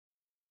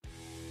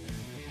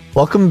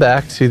Welcome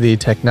back to the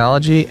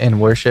Technology and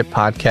Worship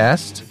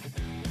Podcast,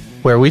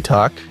 where we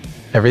talk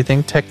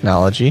everything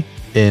technology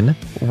in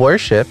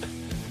worship.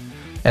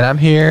 And I'm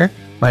here.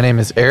 My name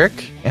is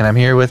Eric, and I'm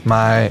here with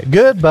my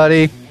good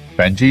buddy,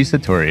 Benji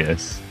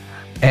Sartorius.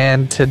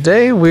 And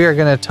today we are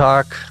going to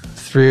talk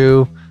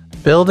through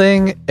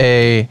building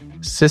a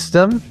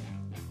system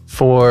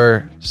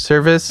for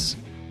service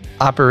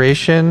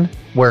operation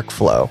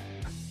workflow.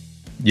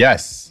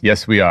 Yes,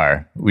 we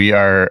are. We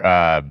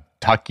are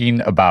talking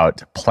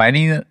about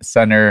Planning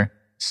Center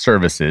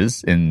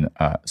services, in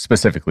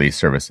specifically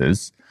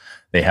services.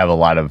 They have a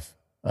lot of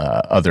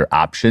other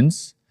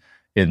options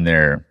in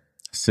their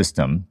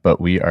system, but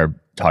we are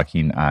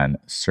talking on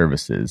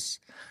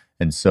services.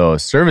 And so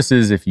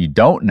services, if you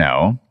don't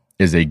know,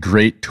 is a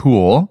great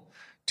tool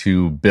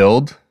to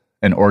build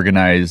and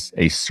organize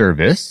a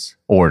service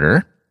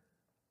order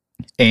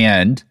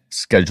and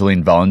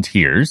scheduling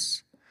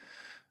volunteers,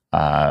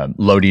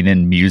 loading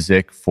in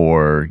music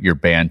for your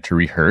band to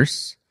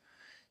rehearse.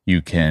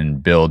 You can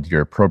build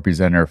your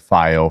ProPresenter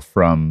file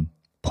from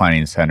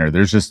Planning Center.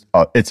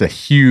 It's a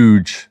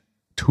huge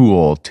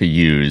tool to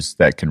use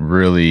that can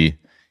really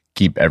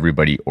keep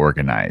everybody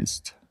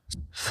organized.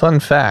 Fun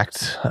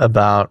fact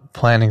about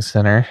Planning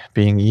Center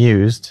being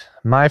used.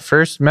 My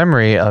first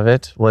memory of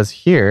it was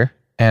here,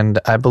 and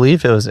I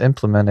believe it was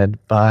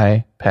implemented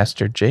by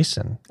Pastor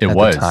Jason at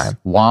the time.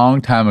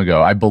 Long time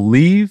ago. I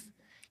believe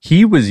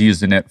he was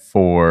using it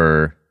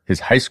for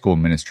his high school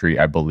ministry,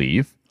 I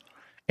believe,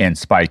 and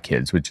Spy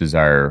Kids, which is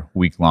our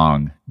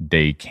week-long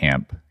day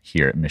camp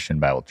here at Mission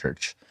Bible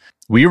Church.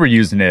 We were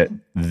using it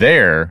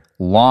there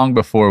long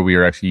before we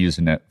were actually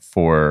using it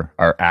for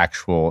our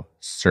actual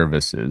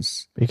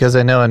services. Because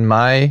I know in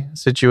my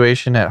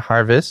situation at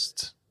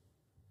Harvest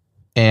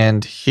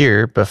and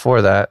here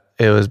before that,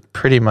 it was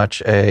pretty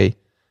much a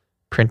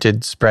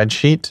printed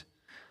spreadsheet.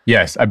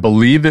 Yes, I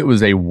believe it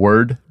was a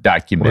Word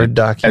document.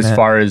 As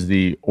far as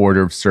the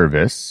order of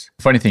service.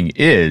 Funny thing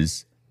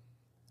is,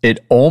 it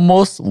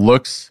almost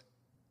looks,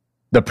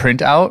 the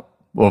printout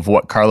of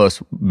what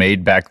Carlos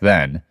made back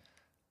then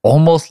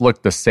almost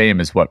looked the same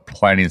as what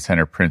Planning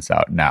Center prints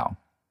out now.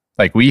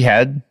 Like we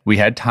had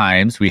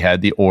times, we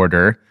had the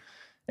order,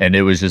 and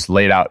it was just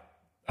laid out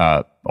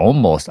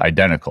almost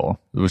identical,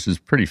 which is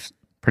pretty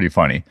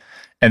funny.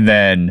 And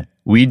then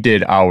we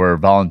did our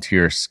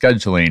volunteer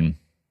scheduling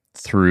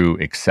through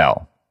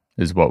Excel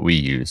is what we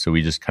use. So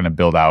we just kind of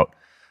build out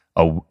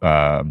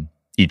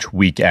each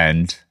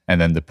weekend and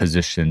then the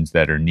positions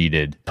that are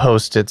needed.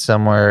 Post it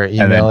somewhere,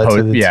 email it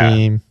to the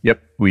team.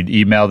 Yep. We'd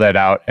email that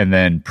out and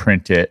then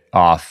print it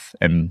off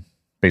and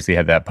basically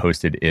have that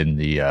posted in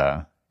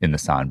the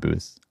sound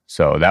booth.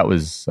 So that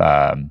was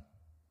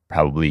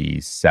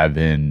probably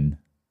seven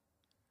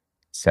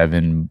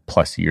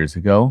plus years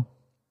ago.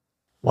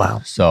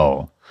 Wow.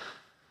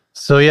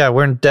 So yeah,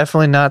 we're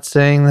definitely not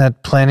saying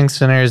that Planning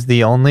Center is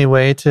the only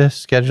way to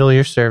schedule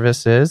your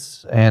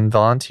services and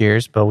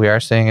volunteers, but we are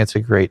saying it's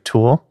a great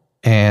tool,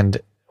 and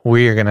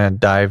we are going to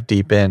dive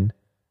deep in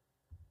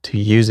to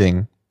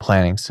using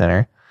Planning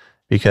Center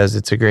because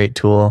it's a great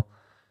tool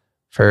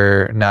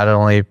for not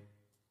only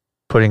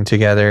putting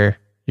together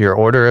your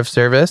order of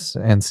service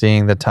and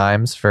seeing the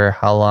times for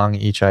how long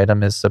each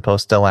item is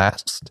supposed to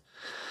last,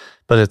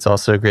 but it's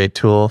also a great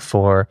tool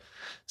for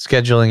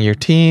scheduling your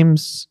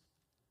teams,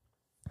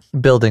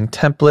 building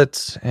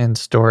templates, and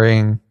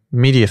storing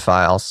media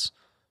files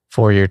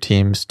for your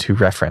teams to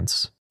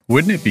reference.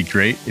 Wouldn't it be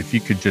great if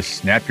you could just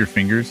snap your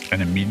fingers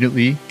and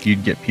immediately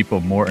you'd get people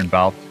more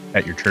involved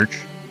at your church?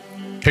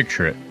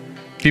 Picture it.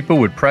 People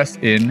would press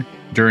in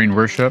during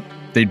worship,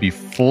 they'd be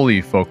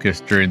fully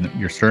focused during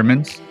your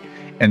sermons,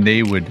 and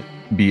they would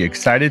be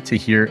excited to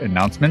hear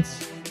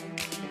announcements.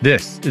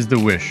 This is the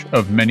wish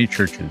of many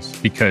churches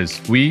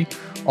because we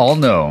all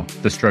know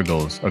the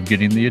struggles of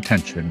getting the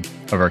attention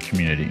of our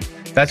community.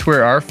 That's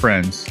where our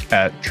friends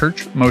at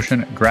Church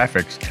Motion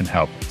Graphics can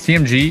help.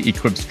 CMG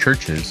equips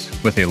churches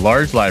with a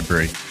large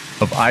library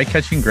of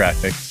eye-catching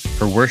graphics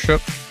for worship,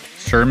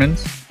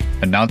 sermons,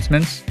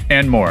 announcements,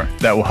 and more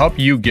that will help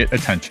you get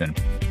attention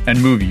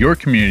and move your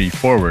community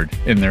forward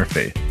in their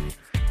faith.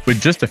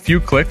 With just a few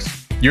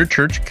clicks, your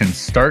church can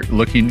start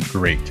looking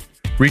great,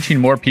 reaching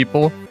more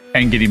people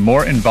and getting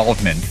more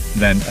involvement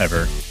than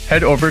ever.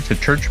 Head over to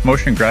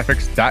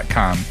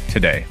churchmotiongraphics.com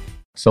today.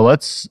 So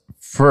let's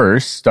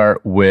first start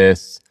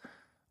with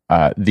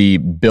the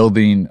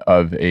building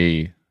of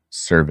a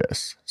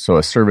service. So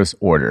a service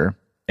order.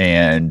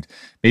 And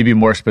maybe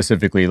more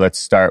specifically, let's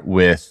start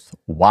with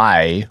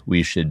why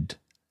we should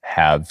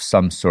have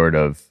some sort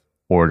of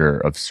order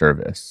of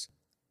service.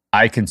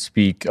 I can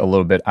speak a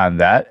little bit on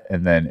that,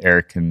 and then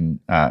Eric can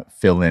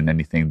fill in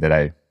anything that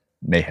I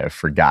may have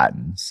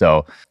forgotten.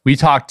 So we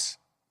talked,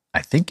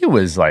 I think it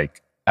was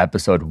like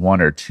episode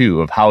 1 or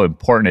 2, of how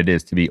important it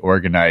is to be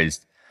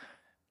organized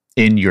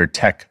in your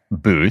tech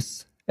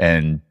booth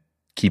and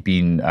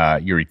keeping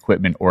your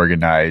equipment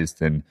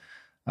organized and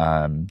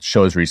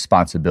shows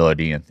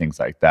responsibility and things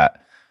like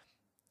that.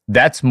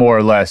 That's more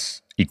or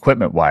less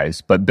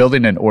equipment-wise, but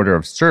building an order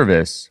of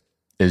service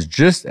is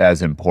just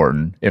as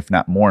important, if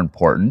not more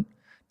important,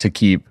 to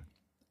keep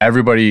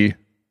everybody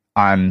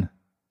on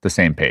the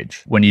same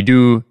page. When you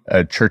do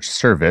a church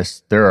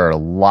service, there are a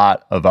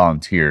lot of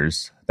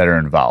volunteers that are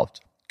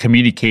involved.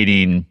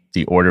 Communicating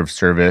the order of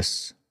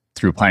service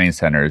through Planning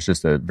Center is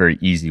just a very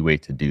easy way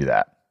to do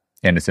that.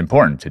 And it's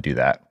important to do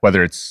that,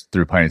 whether it's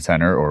through Planning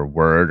Center or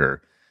Word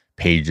or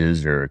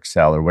Pages or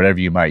Excel or whatever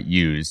you might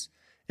use.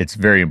 It's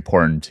very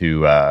important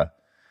to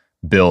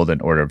build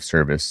an order of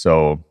service.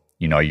 So,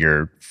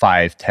 your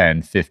 5,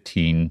 10,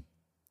 15,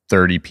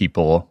 30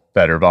 people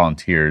that are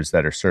volunteers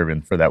that are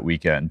serving for that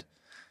weekend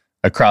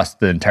across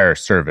the entire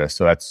service.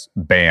 So that's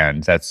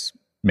band, that's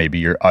maybe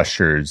your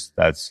ushers,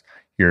 that's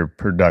your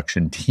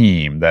production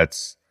team,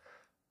 that's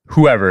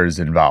whoever is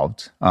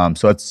involved.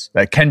 So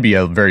that can be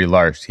a very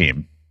large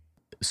team.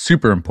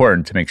 Super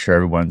important to make sure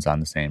everyone's on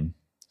the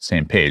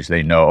same page.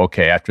 They know,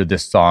 okay, after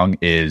this song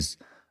is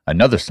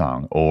another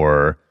song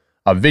or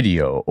a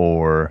video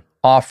or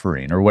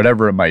offering or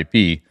whatever it might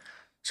be.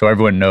 So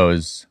everyone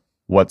knows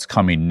what's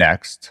coming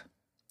next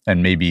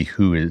and maybe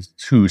who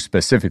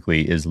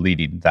specifically is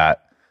leading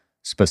that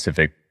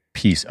specific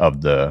piece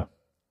of the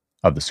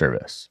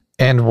service.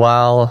 And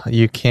while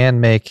you can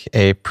make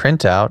a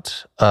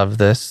printout of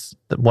this,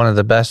 one of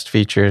the best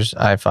features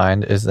I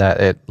find is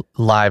that it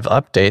live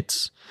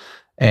updates,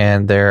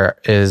 and there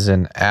is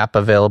an app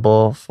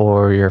available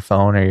for your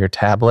phone or your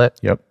tablet.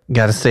 Yep.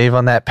 Got to save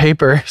on that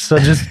paper. So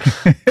just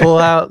pull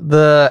out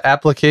the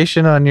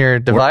application on your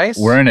device.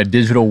 We're in a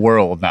digital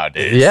world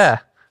nowadays. Yeah.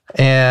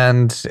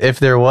 And if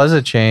there was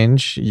a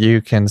change,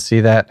 you can see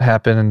that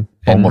happen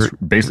almost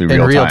basically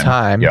in real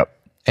time. Yep.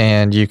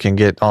 And you can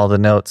get all the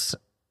notes.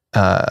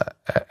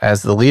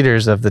 As the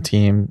leaders of the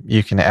team,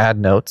 you can add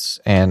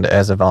notes. And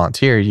as a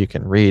volunteer, you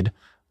can read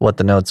what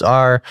the notes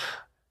are,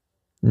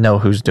 know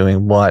who's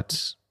doing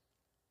what,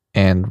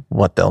 and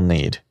what they'll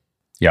need.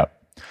 Yep.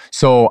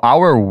 So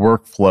our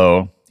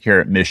workflow here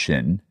at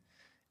Mission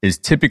is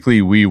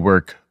typically we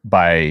work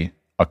by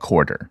a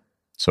quarter,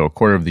 so a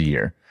quarter of the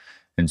year.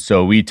 And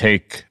so we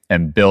take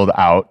and build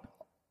out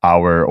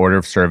our order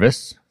of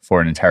service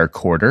for an entire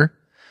quarter.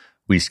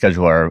 We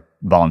schedule our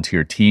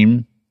volunteer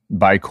team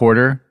by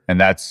quarter, and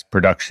that's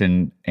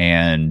production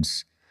and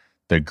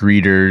the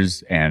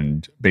greeters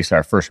and basically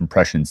our first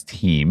impressions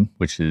team,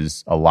 which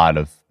is a lot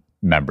of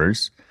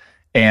members,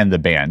 and the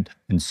band.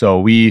 And so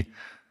we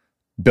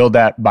build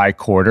that by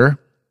quarter.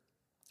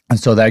 And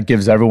so that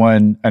gives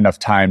everyone enough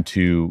time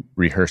to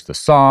rehearse the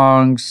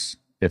songs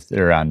if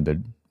they're on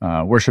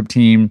the worship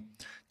team,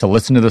 to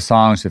listen to the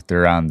songs if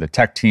they're on the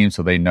tech team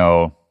so they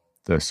know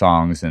the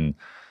songs and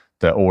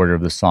the order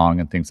of the song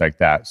and things like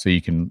that. So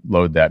you can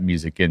load that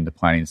music into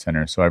Planning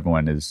Center so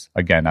everyone is,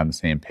 again, on the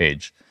same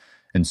page.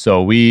 And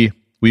so we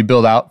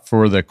build out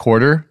for the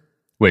quarter,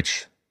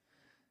 which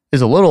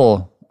is a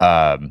little,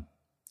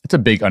 it's a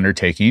big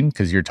undertaking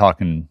because you're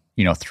talking,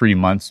 3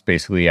 months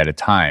basically at a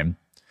time,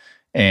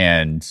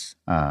 and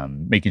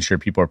making sure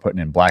people are putting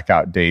in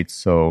blackout dates.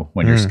 So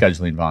when you're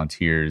scheduling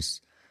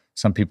volunteers,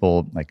 some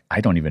people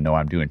I don't even know what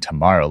I'm doing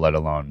tomorrow, let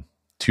alone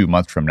 2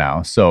 months from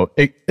now. So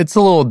it's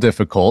a little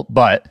difficult,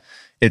 but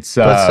it's...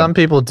 But some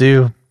people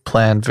do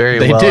plan very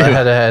well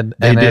ahead,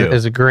 and it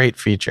is a great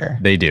feature.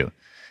 They do.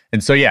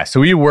 And so,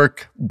 so we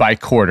work by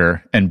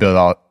quarter and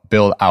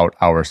build out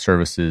our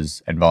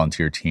services and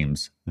volunteer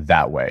teams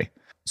that way.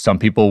 Some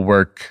people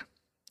work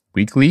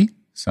weekly.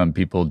 Some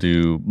people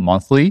do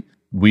monthly.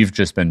 We've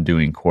just been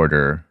doing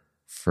quarter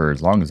for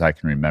as long as I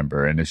can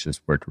remember, and it's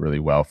just worked really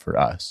well for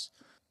us.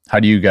 How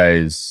do you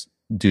guys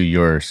do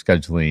your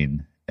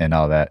scheduling and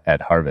all that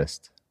at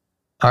Harvest?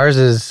 Ours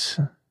is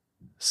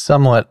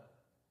somewhat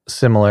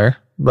similar,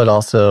 but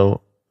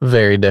also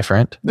very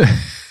different.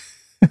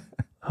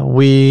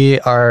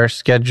 We are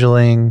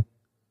scheduling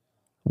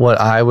what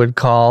I would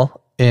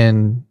call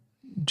in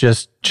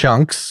just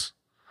chunks.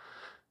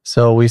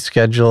 So we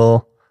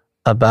schedule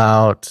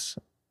about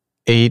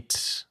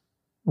 8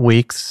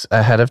 weeks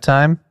ahead of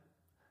time,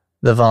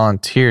 the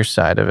volunteer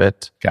side of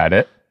it. Got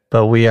it.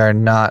 But we are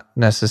not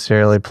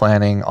necessarily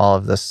planning all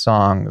of the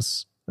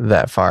songs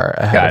that far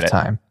ahead of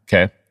time.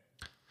 Okay.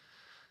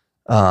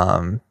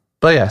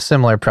 But yeah,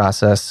 similar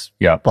process.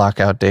 Yeah. Block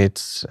out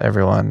dates.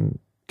 Everyone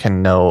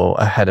can know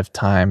ahead of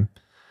time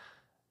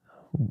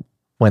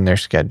when they're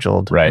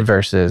scheduled, right,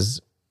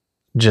 versus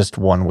just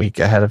 1 week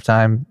ahead of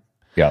time.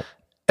 Yeah.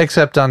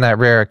 Except on that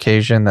rare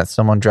occasion that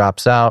someone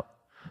drops out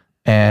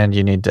and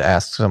you need to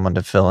ask someone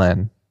to fill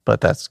in, but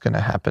that's going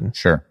to happen.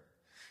 Sure.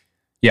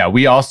 Yeah,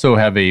 we also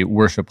have a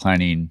worship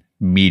planning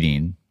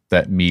meeting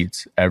that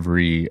meets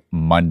every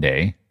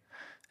Monday.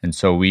 And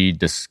so we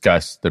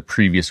discuss the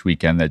previous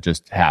weekend that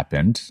just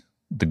happened,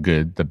 the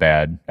good, the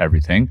bad,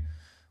 everything,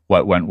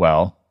 what went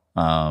well.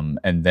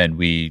 And then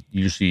we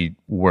usually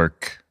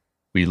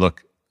we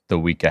look the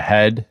week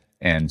ahead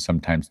and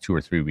sometimes 2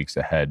 or 3 weeks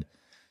ahead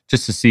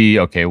just to see,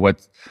 okay,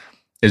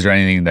 is there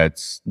anything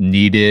that's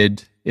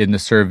needed in the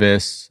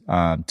service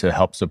to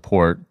help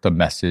support the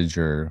message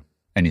or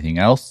anything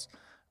else?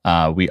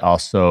 We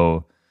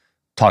also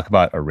talk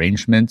about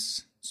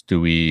arrangements. Do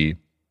we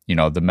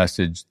the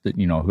message that,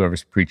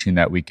 whoever's preaching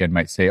that weekend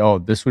might say, oh,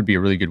 this would be a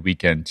really good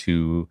weekend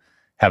to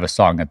have a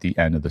song at the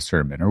end of the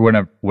sermon,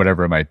 or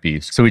whatever it might be.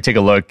 So we take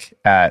a look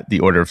at the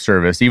order of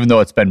service, even though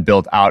it's been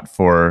built out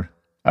for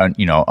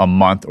a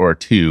month or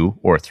 2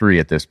 or 3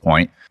 at this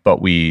point,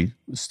 but we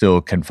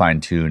still can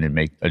fine tune and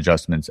make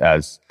adjustments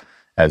as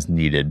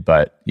needed.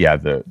 But yeah,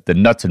 the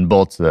nuts and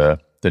bolts, the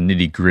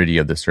nitty gritty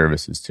of the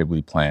service is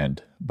typically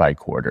planned by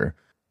quarter.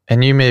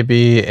 And you may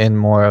be in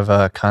more of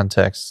a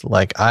context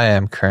like I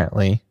am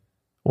currently,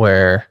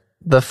 where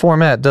the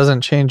format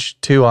doesn't change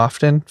too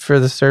often for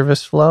the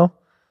service flow,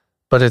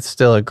 but it's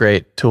still a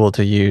great tool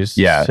to use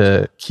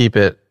to keep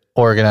it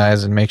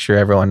organized and make sure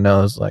everyone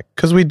knows,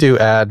 because we do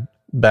add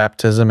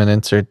baptism and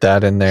insert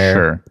that in there.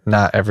 Sure.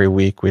 Not every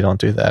week. We don't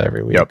do that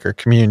every week, or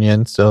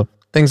communion. So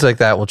things like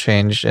that will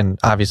change. And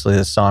obviously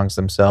the songs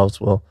themselves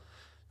will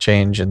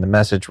change and the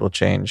message will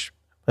change,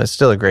 but it's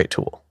still a great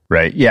tool.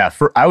 Right. Yeah.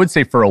 I would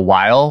say for a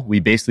while, we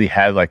basically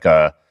had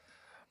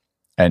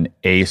an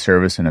A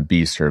service and a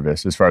B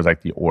service as far as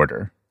the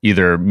order.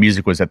 Either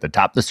music was at the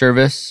top of the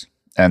service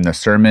and the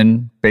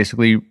sermon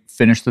basically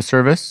finished the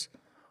service,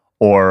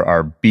 or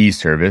our B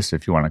service,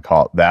 if you want to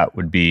call it that,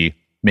 would be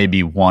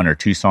maybe 1 or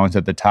 2 songs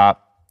at the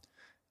top,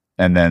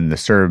 and then the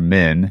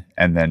sermon,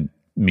 and then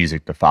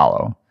music to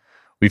follow.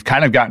 We've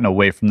kind of gotten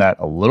away from that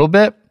a little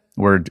bit.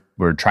 We're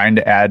trying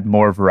to add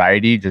more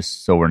variety,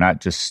 just so we're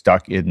not just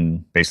stuck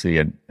in basically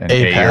an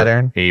A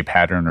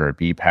pattern or a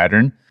B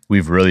pattern.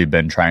 We've really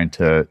been trying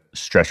to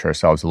stretch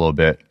ourselves a little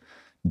bit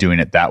doing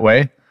it that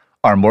way.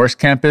 Our Morris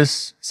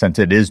campus, since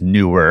it is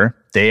newer,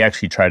 they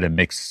actually try to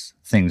mix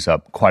things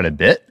up quite a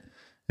bit.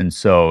 And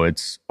so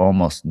it's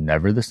almost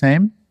never the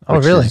same. Oh,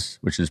 really?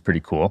 Which is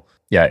pretty cool.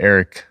 Yeah,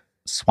 Eric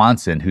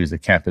Swanson, who's the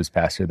campus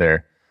pastor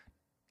there,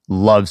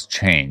 loves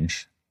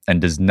change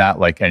and does not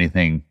like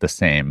anything the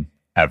same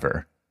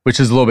ever, which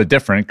is a little bit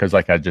different because,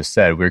 like I just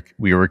said,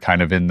 we were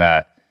kind of in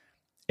that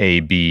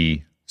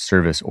A-B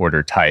service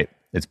order type.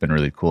 It's been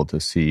really cool to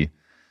see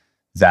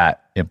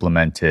that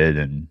implemented.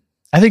 And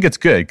I think it's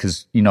good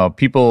because,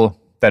 people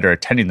that are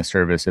attending the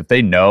service, if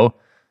they know,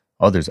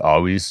 there's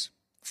always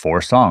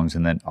 4 songs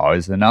and then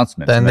always the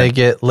announcements. Then they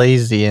get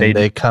lazy and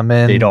they come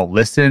in. They don't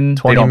listen.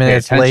 20 they don't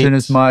minutes pay attention late.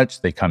 as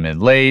much. They come in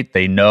late.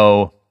 They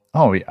know,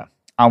 oh yeah,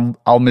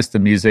 I'll miss the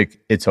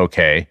music. It's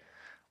okay,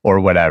 or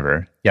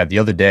whatever. Yeah,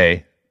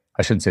 a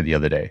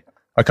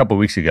couple of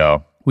weeks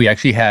ago, we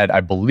actually had,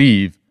 I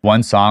believe,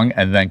 1 song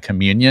and then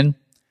communion,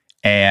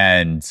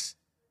 and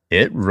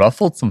it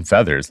ruffled some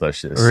feathers.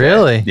 Let's just say.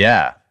 Really?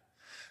 Yeah.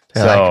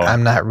 They're like,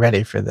 I'm not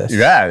ready for this.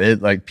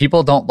 Yeah,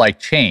 people don't like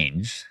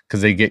change because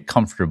they get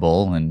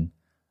comfortable and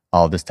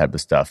all this type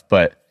of stuff.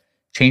 But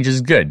change is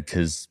good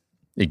because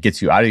it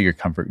gets you out of your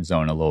comfort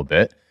zone a little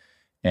bit.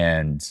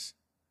 And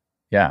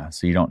yeah,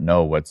 so you don't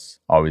know what's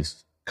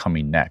always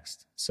coming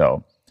next.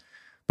 So,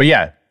 but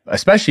yeah,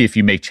 especially if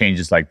you make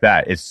changes like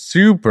that, it's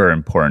super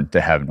important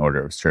to have an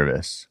order of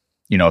service.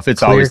 If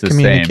it's Clear always the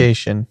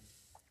communication.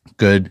 same,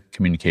 good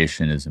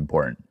communication is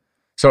important.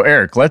 So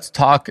Eric, let's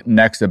talk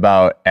next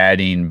about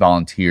adding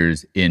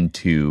volunteers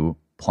into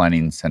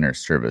Planning Center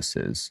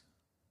services.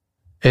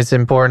 It's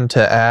important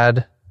to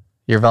add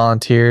your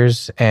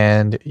volunteers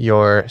and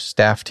your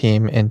staff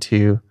team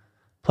into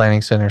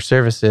Planning Center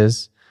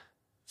services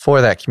for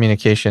that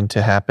communication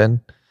to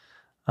happen.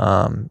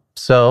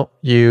 So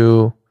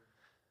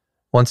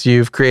once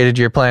you've created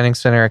your Planning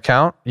Center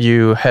account,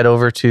 you head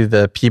over to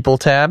the People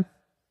tab.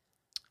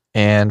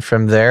 And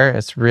from there,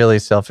 it's really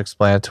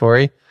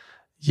self-explanatory.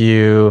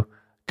 You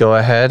go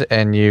ahead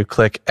and you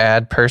click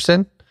Add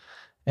Person.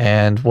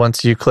 And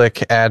once you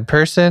click Add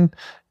Person,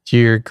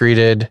 you're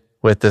greeted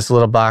with this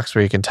little box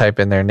where you can type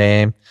in their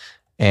name,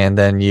 and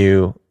then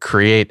you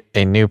create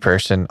a new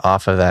person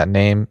off of that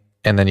name.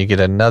 And then you get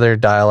another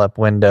dial-up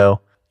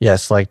window,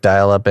 yes, like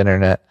dial-up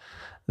internet,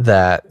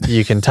 that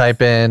you can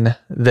type in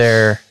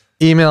their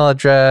email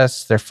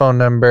address, their phone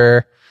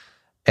number,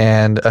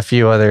 and a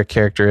few other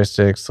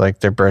characteristics like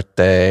their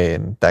birthday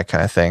and that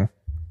kind of thing.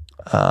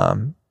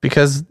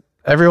 Because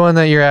everyone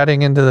that you're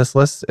adding into this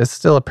list is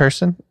still a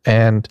person,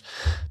 and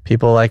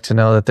people like to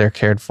know that they're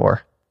cared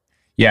for.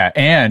 Yeah,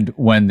 and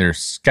when they're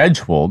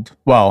scheduled,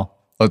 well,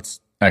 let's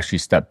actually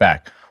step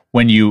back.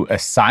 When you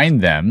assign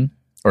them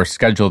or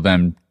schedule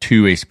them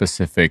to a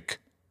specific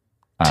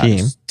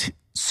team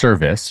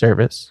service,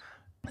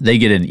 they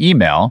get an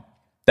email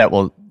that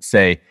will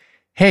say,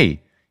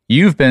 hey,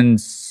 you've been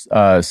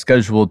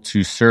scheduled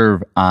to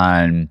serve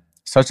on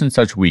such and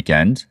such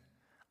weekend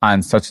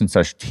on such and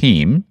such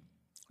team.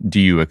 Do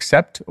you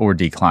accept or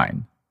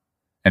decline?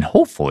 And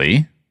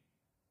hopefully,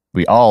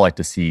 we all like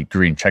to see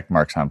green check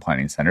marks on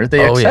Planning Center.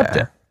 They accept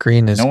it.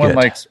 Green is no good. one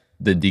likes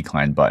the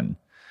decline button.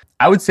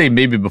 I would say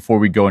maybe before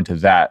we go into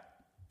that,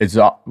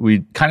 we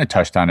kind of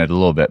touched on it a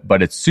little bit,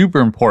 but it's super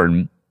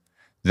important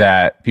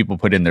that people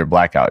put in their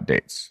blackout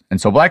dates. And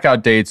so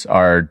blackout dates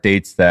are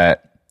dates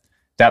that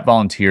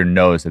volunteer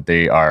knows that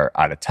they are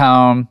out of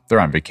town, they're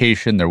on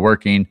vacation, they're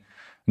working.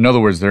 In other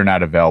words, they're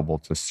not available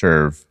to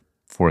serve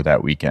for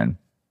that weekend.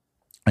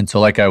 And so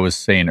like I was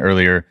saying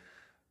earlier,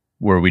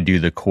 where we do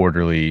the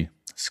quarterly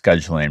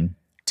scheduling,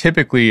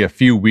 typically a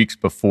few weeks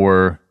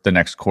before the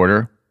next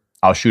quarter,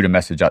 I'll shoot a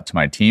message out to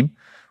my team,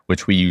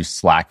 which we use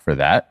Slack for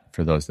that.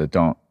 For those that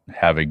don't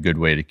have a good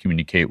way to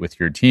communicate with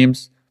your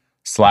teams,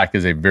 Slack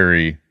is a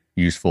very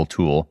useful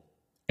tool,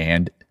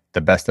 and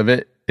the best of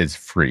it is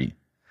free.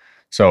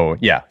 So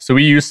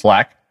we use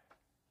Slack.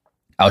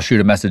 I'll shoot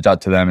a message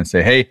out to them and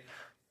say, hey,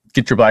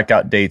 get your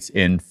blackout dates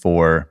in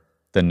for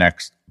the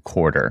next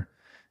quarter,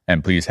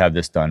 and please have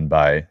this done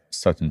by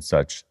such and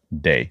such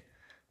day.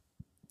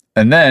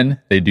 And then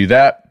they do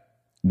that.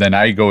 Then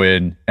I go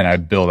in and I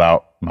build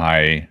out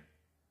my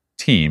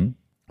team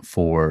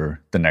for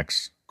the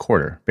next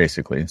quarter,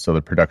 basically. So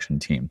the production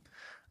team.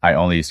 I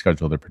only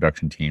schedule the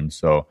production team.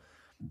 So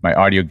my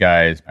audio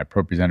guys, my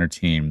ProPresenter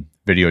team,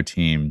 video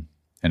team,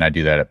 and I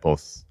do that at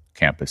both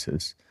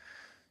campuses.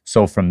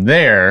 So from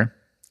there,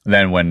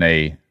 then when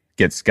they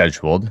get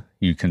scheduled,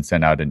 you can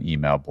send out an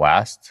email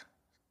blast,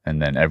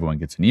 and then everyone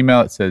gets an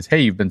email that says, hey,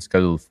 you've been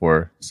scheduled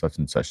for such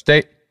and such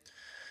date.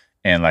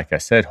 And like I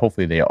said,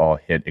 hopefully they all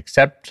hit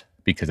accept,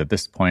 because at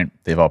this point,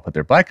 they've all put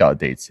their blackout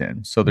dates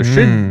in. So there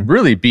should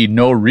really be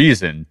no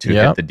reason to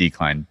hit the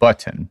decline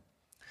button.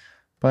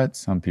 But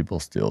some people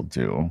still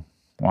do.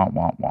 Wah,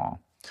 wah, wah.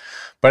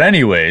 But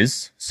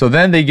anyways, so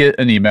then they get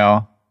an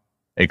email,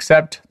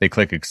 accept, they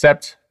click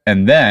accept,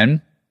 and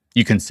then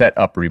you can set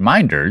up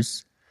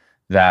reminders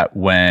that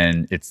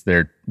when it's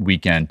their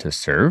weekend to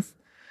serve,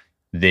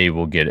 they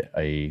will get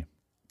a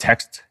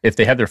text. If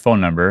they have their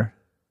phone number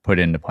put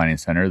into Planning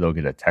Center, they'll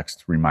get a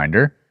text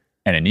reminder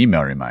and an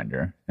email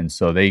reminder. And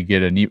so they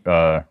get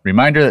a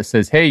reminder that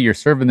says, hey, you're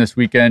serving this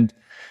weekend.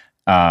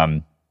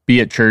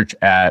 Be at church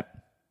at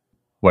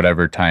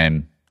whatever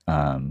time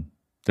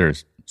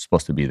there's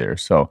supposed to be there.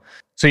 So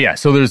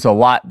there's a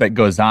lot that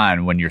goes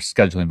on when you're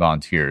scheduling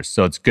volunteers.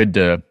 So it's good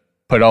to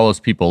put all those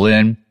people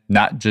in,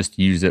 not just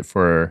use it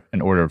for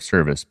an order of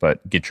service,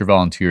 but get your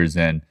volunteers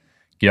in,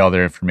 get all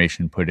their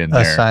information put in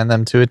there. Assign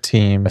them to a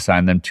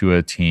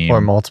team.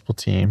 Or multiple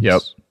teams.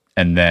 Yep.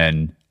 And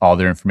then all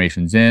their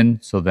information's in.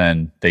 So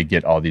then they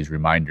get all these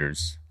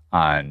reminders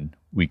on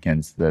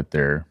weekends that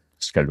they're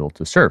scheduled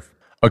to serve.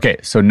 Okay.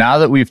 So now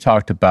that we've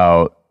talked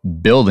about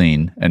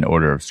building an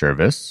order of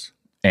service,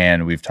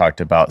 and we've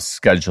talked about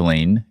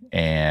scheduling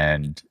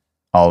and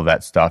all of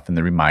that stuff and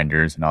the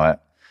reminders and all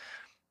that,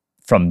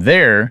 from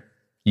there,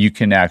 you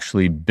can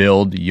actually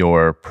build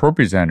your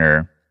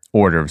ProPresenter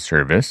order of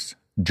service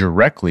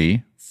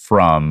directly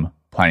from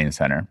Planning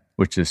Center,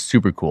 which is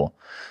super cool.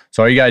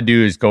 So all you got to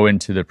do is go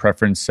into the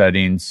preference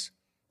settings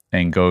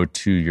and go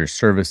to your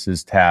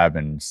services tab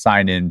and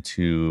sign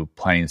into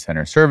Planning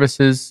Center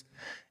services.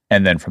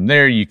 And then from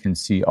there, you can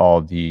see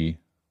all the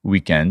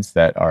weekends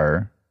that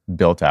are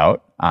built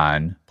out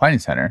on Planning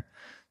Center.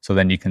 So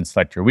then you can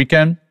select your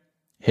weekend,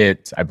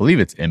 hit, I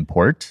believe it's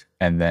import,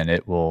 and then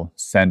it will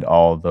send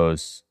all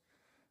those,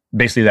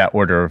 basically that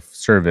order of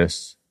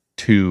service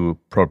to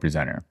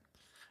ProPresenter.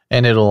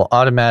 And it'll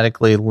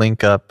automatically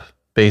link up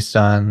based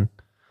on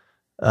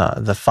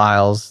the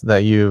files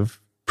that you've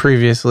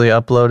previously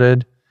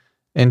uploaded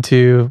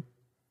into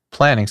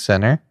Planning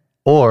Center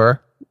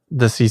or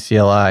the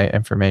CCLI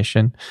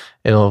information.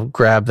 It'll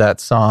grab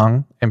that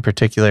song in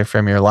particular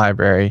from your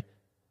library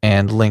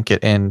and link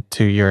it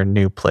into your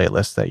new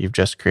playlist that you've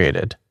just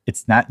created.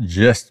 It's not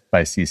just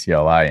by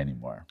CCLI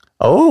anymore.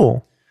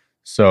 Oh.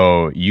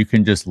 So you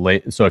can just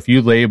so if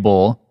you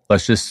label,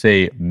 let's just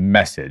say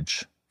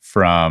message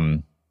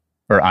on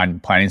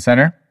Planning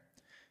Center,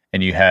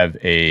 and you have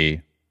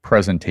a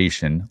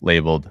presentation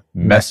labeled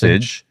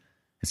message,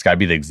 it's got to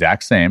be the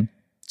exact same.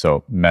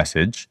 So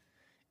message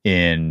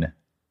in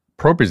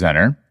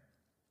ProPresenter,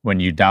 when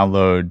you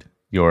download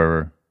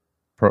your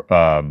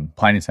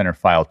Planning Center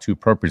file to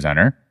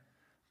ProPresenter,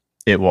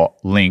 it will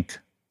link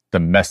the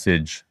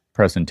message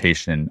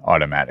presentation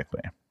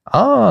automatically.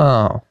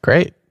 Oh,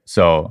 great.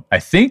 So I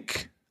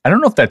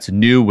don't know if that's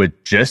new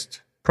with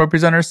just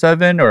ProPresenter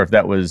 7 or if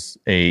that was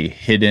a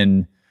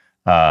hidden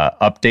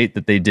update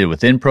that they did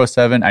within Pro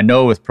 7. I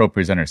know with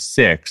ProPresenter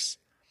 6,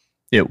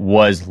 it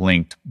was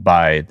linked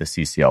by the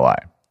CCLI.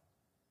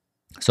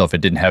 So if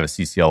it didn't have a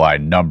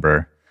CCLI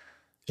number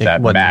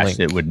that matched,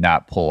 it would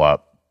not pull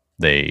up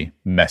the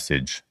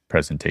message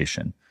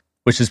presentation,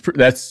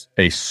 that's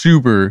a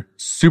super,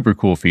 super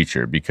cool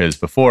feature, because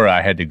before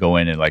I had to go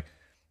in and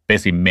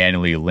basically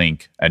manually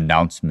link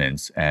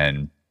announcements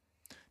and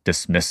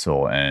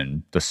dismissal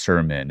and the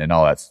sermon and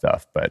all that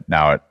stuff. But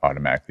now it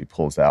automatically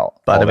pulls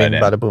out. Bada bing,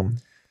 bada boom.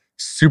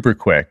 Super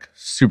quick,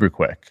 super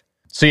quick.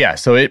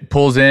 So it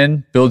pulls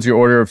in, builds your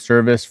order of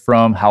service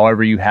from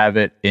however you have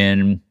it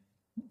in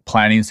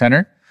Planning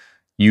Center.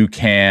 You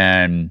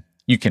can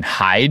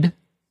hide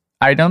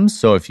items.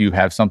 So if you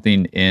have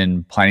something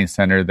in Planning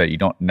Center that you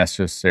don't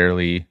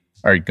necessarily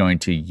are going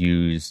to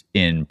use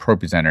in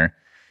ProPresenter,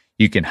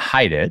 you can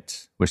hide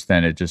it, which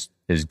then it just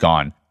is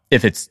gone.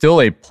 If it's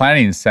still a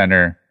Planning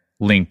Center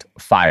linked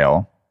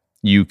file,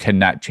 you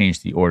cannot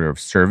change the order of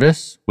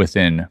service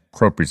within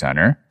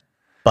ProPresenter.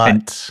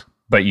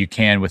 But you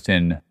can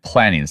within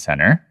Planning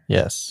Center.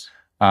 Yes.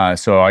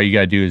 So all you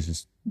got to do is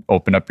just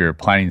open up your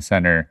Planning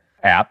Center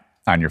app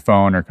on your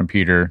phone or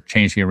computer,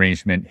 change the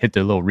arrangement, hit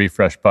the little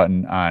refresh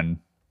button on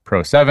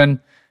Pro 7,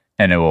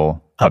 and it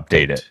will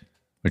update it,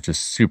 which is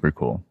super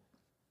cool.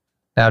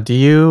 Now, do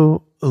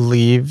you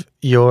leave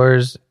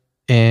yours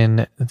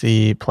in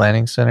the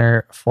Planning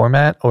Center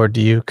format, or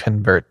do you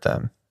convert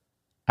them?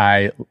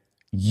 I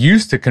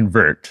used to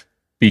convert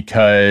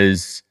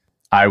because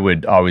I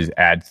would always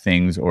add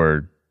things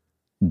or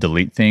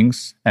delete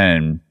things.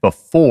 And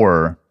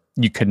before,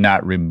 you could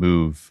not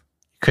remove.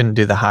 Couldn't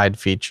do the hide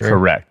feature.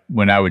 Correct.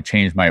 When I would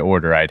change my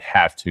order, I'd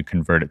have to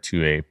convert it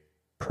to a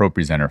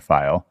ProPresenter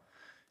file.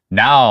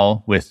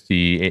 Now, with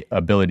the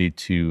ability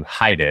to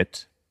hide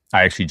it,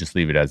 I actually just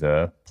leave it as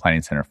a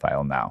Planning Center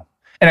file now.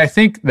 And I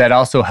think that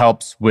also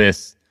helps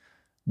with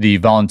the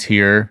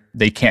volunteer.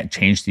 They can't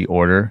change the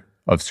order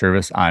of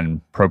service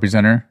on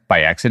ProPresenter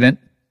by accident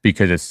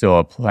because it's still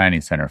a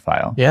Planning Center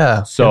file.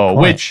 Yeah. So,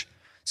 which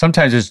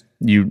sometimes is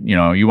you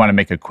want to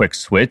make a quick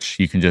switch.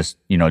 You can just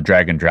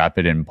drag and drop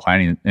it in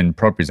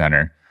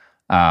ProPresenter,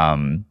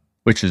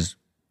 which is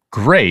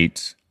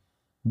great.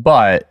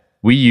 But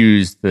we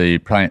use the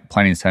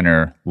Planning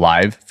Center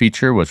Live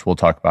feature, which we'll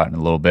talk about in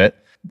a little bit.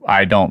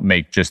 I don't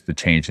make just the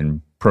change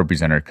in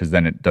ProPresenter because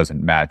then it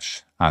doesn't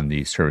match on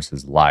the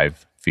Services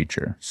Live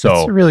feature. So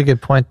that's a really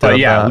good point, though. But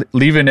yeah,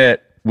 leaving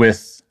it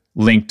with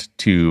linked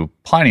to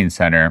Planning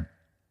Center,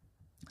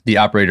 the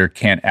operator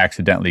can't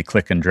accidentally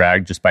click and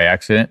drag just by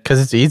accident.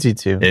 Because it's easy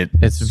to.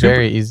 It's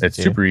very easy It's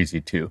super easy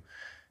to.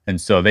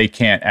 And so they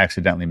can't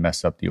accidentally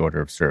mess up the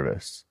order of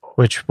service.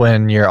 Which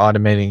when you're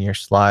automating your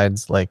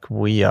slides like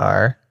we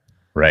are,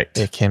 right,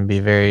 it can be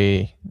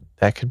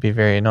that could be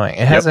very annoying.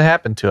 It hasn't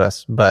happened to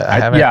us, but I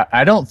haven't. Yeah,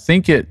 I don't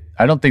think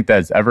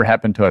that's ever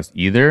happened to us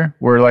either,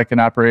 where like an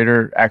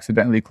operator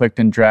accidentally clicked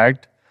and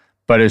dragged.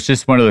 But it's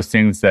just one of those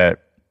things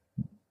that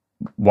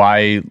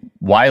why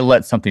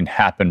let something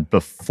happen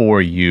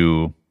before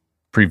you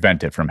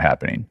prevent it from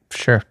happening?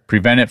 Sure.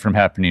 Prevent it from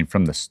happening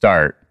from the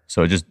start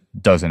so it just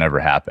doesn't ever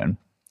happen.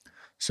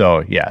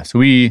 So yeah, so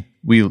we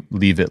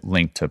leave it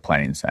linked to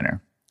Planning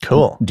Center.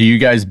 Cool. Do you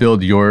guys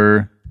build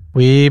your?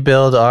 We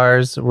build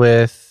ours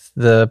with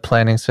the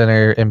Planning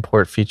Center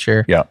import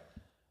feature. Yeah.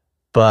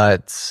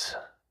 But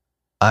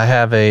I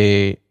have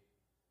a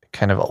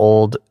kind of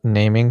old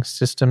naming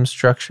system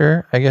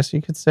structure, I guess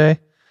you could say,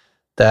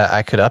 that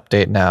I could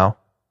update now,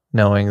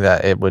 knowing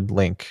that it would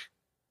link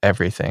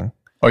everything.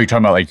 Oh, you're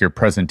talking about like your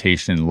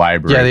presentation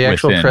library? Yeah, the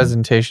actual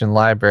presentation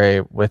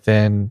library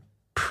within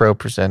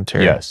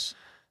ProPresenter. Yes.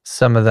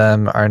 Some of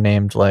them are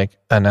named like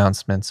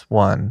Announcements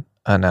 1,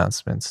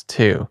 Announcements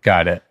 2.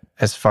 Got it.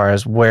 As far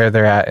as where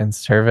they're at in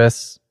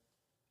service,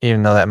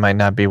 even though that might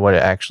not be what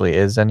it actually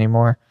is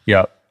anymore.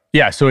 Yep.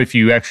 Yeah, so if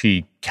you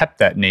actually kept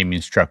that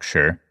naming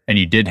structure and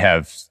you did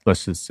have,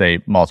 let's just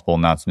say, multiple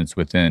announcements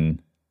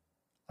within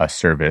a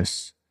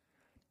service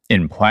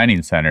in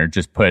Planning Center,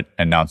 just put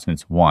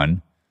Announcements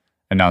 1,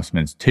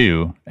 Announcements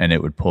 2, and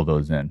it would pull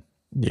those in.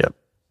 Yep.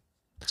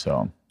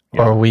 So,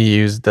 yeah. Or we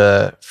use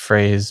the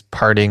phrase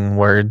parting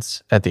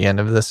words at the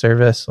end of the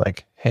service,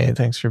 like, hey,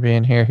 thanks for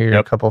being here. Here are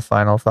a couple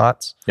final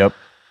thoughts. Yep.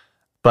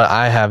 But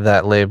I have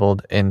that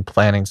labeled in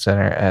Planning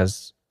Center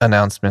as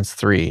Announcements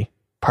 3,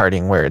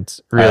 parting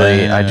words.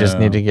 Really, I just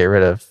need to get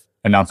rid of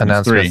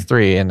Announcements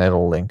 3 and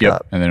it'll link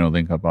up. And then it'll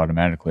link up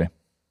automatically.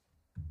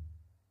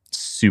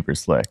 Super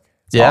slick.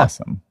 It's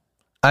awesome.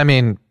 I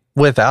mean,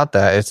 without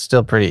that, it's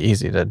still pretty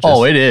easy to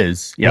just it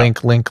is.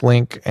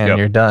 Link, and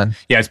you're done.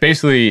 Yeah, it's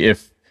basically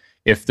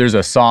if there's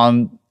a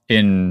song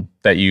in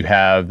that you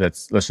have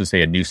that's, let's just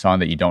say, a new song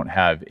that you don't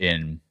have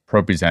in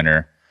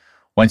ProPresenter,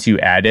 once you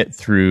add it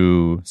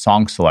through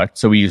Song Select,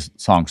 so we use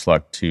Song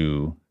Select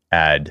to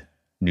add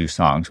new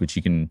songs, which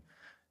you can,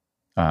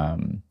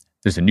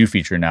 there's a new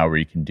feature now where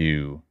you can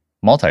do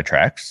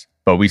multi-tracks,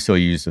 but we still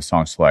use the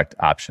Song Select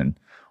option.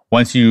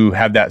 Once you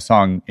have that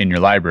song in your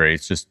library,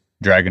 it's just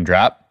drag and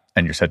drop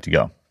and you're set to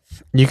go.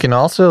 You can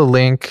also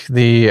link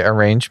the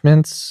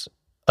arrangements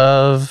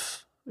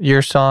of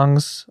your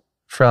songs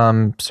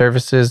from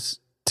services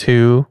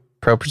to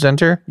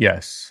ProPresenter.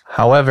 Yes.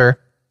 However,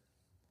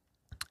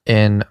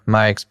 in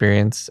my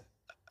experience,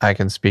 I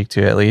can speak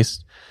to at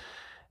least,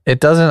 it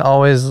doesn't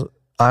always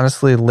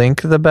honestly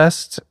link the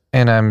best,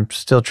 and I'm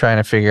still trying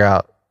to figure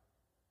out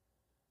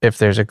if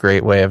there's a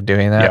great way of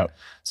doing that. Yep.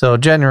 So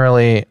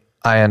generally,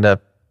 I end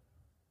up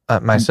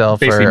myself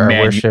basically or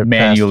our worship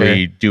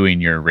manually pastor doing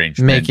your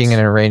arrangement, making an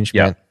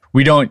arrangement.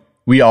 Yep.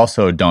 We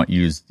also don't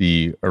use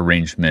the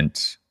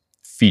arrangement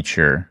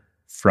feature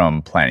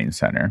from Planning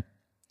Center,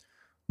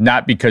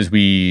 not because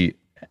we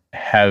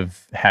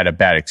have had a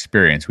bad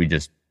experience. We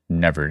just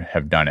never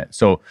have done it.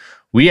 So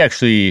we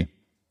actually,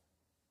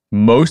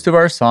 most of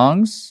our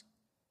songs,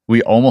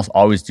 we almost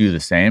always do the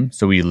same.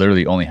 So we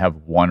literally only have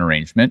one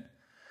arrangement.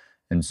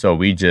 And so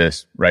we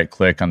just right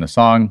click on the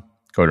song,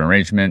 go to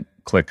arrangement,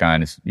 click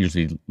on, it's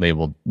usually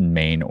labeled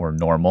main or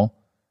normal,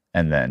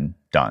 and then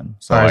done.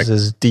 So ours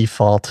is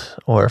default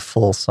or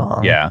full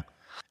song. Yeah.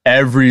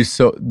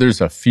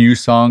 There's a few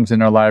songs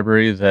in our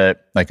library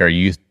that like our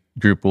youth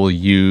group will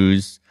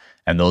use,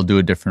 and they'll do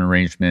a different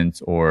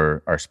arrangement,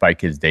 or our Spy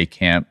Kids Day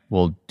Camp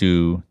will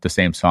do the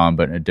same song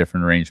but in a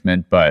different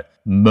arrangement. But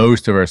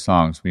most of our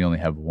songs, we only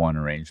have one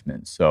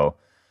arrangement. So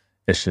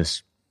it's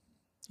just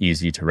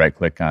easy to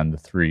right-click on the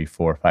 3,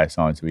 4, 5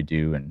 songs we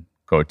do and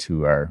go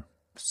to our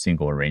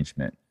single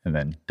arrangement and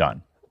then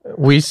done.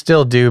 We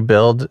still do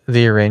build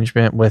the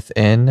arrangement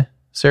within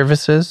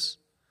services.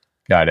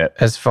 Got it.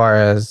 As far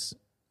as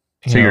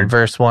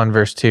verse 1,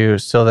 verse 2,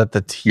 so that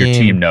the team your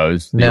team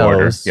knows the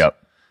order. Yep.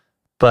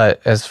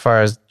 But as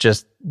far as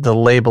just the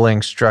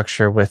labeling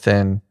structure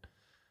within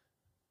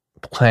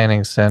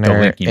Planning Center the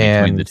linking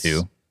and between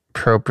the two.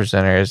 Pro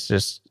Presenter is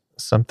just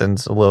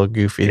something's a little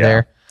goofy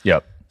there.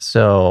 Yep.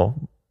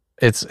 So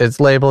it's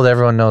labeled.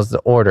 Everyone knows the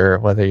order,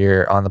 whether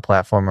you're on the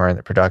platform or in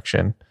the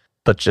production.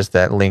 But just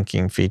that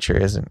linking feature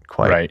isn't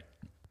quite right.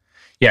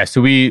 Yeah.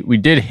 So we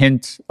did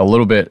hint a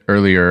little bit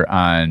earlier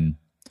on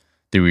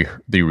the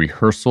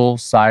rehearsal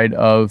side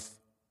of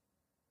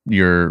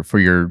for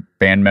your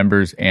band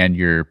members and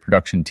your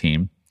production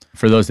team.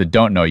 For those that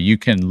don't know, you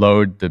can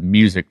load the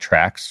music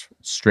tracks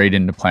straight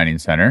into Planning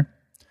Center,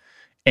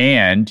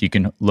 and you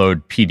can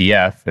load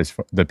PDFs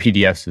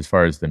as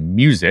far as the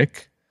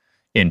music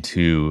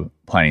into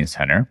Planning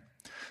Center.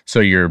 So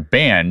your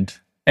band,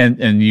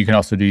 and you can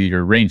also do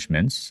your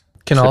arrangements.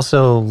 Can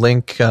also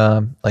link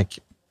like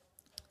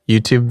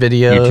YouTube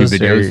videos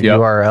or yep.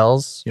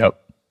 URLs.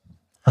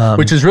 Yep.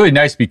 Which is really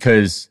nice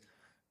because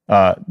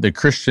the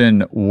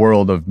Christian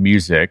world of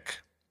music,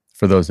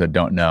 for those that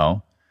don't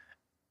know,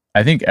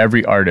 I think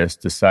every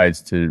artist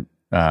decides to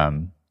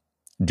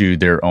do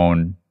their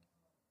own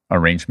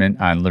arrangement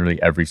on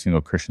literally every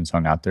single Christian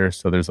song out there.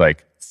 So there's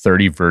like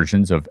 30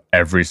 versions of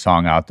every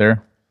song out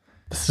there.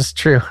 This is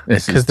true.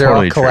 Because they're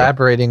all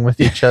collaborating with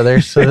each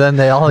other. So then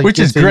they all which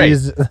is great.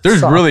 There's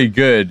song. Really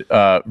good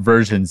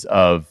versions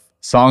of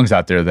songs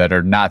out there that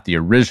are not the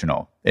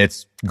original.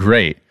 It's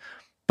great.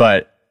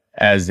 But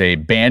as a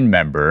band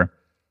member,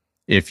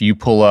 if you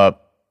pull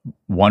up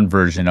one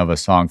version of a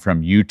song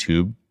from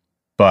YouTube,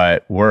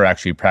 but we're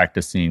actually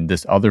practicing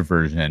this other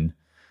version,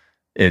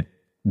 it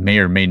may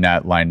or may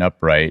not line up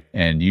right.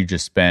 And you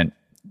just spent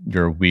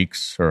your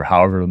weeks or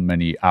however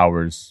many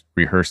hours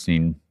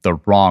rehearsing the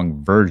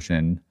wrong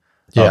version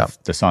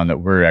of the song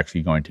that we're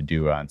actually going to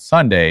do on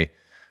Sunday.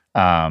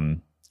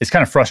 It's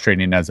kind of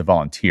frustrating as a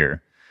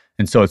volunteer.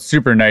 And so it's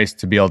super nice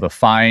to be able to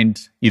find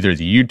either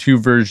the YouTube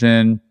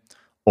version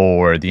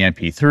or the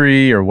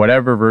MP3 or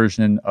whatever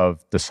version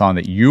of the song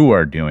that you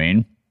are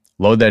doing,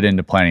 load that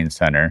into Planning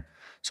Center.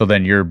 So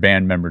then your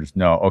band members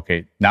know,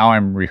 okay, now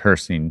I'm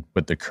rehearsing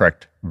with the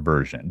correct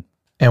version.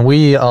 And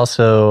we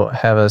also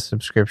have a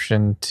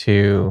subscription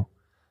to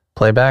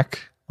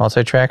Playback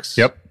multi-tracks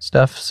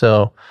stuff.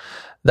 So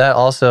that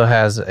also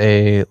has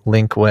a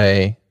link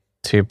way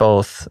to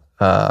both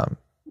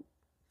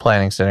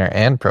Planning Center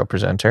and Pro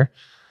Presenter.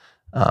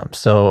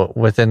 So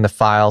within the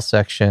file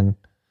section,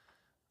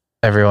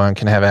 everyone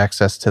can have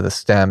access to the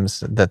stems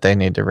that they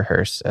need to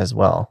rehearse as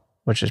well,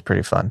 which is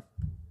pretty fun.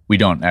 We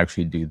don't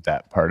actually do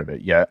that part of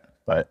it yet,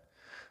 but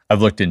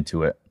I've looked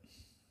into it.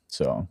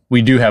 So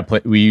we do have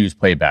we use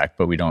Playback,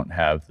 but we don't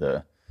have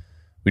the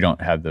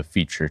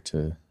feature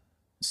to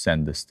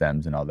send the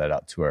stems and all that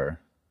out to our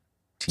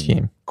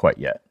team quite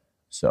yet.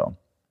 So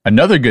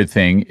another good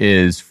thing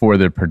is for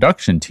the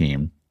production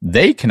team,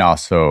 they can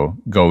also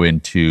go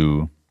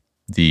into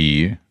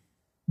the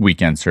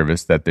weekend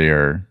service that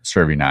they're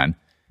serving on.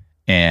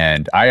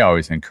 And I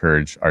always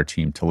encourage our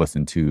team to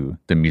listen to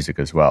the music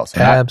as well.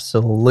 So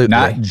absolutely.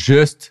 Not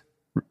just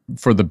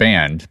for the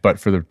band, but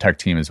for the tech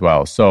team as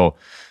well. So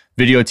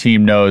video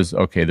team knows,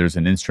 okay, there's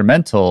an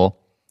instrumental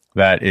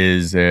that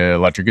is an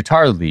electric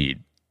guitar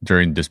lead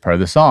during this part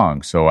of the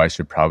song. So I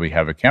should probably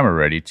have a camera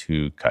ready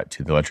to cut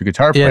to the electric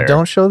guitar player. Yeah,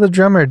 don't show the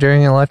drummer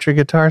during an electric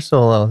guitar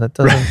solo. That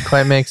doesn't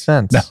quite make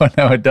sense.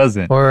 No, it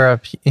doesn't. Or a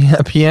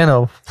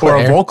piano player.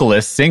 Or a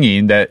vocalist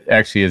singing that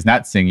actually is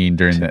not singing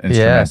during the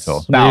instrumental.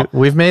 Yes, now,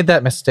 we've made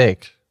that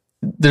mistake.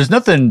 There's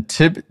nothing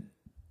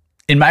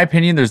in my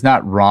opinion, there's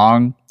nothing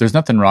wrong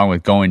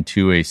with going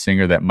to a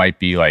singer that might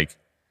be like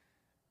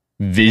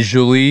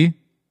visually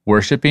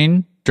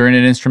worshiping during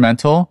an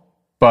instrumental,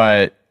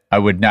 but I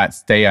would not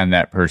stay on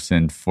that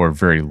person for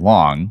very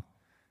long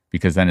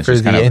because then it's for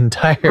just the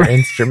entire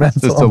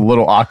instrumental. It's a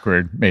little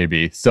awkward,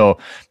 maybe. So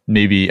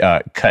maybe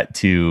cut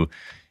to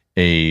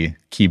a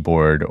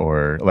keyboard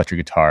or electric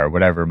guitar,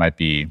 whatever might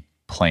be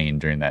playing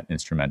during that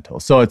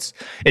instrumental. So it's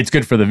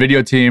good for the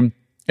video team.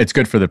 It's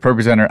good for the Pro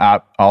Presenter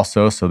app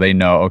also, so they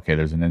know, okay,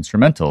 there's an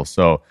instrumental.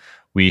 So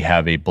we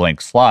have a blank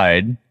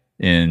slide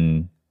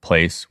in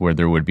place where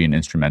there would be an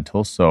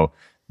instrumental. So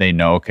they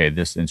know, okay,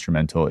 this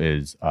instrumental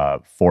is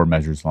 4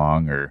 measures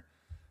long, or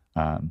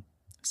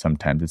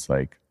sometimes it's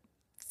like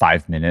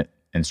 5-minute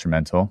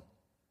instrumental,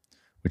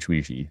 which we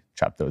usually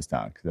chop those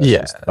down because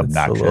that's just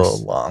obnoxious. It's a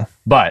little long.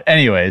 But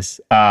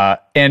anyways,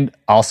 and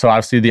also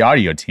obviously the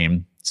audio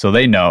team. So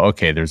they know,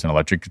 okay, there's an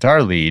electric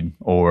guitar lead,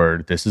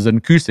 or this is an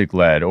acoustic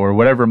lead, or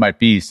whatever it might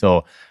be.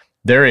 So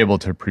they're able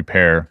to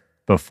prepare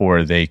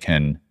before they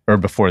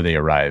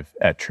arrive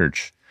at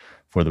church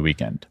for the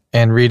weekend.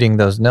 And reading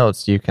those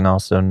notes, you can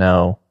also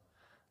know,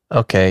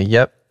 okay,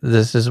 yep,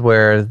 this is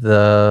where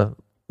the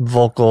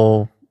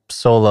vocal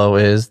solo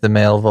is, the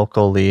male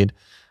vocal lead.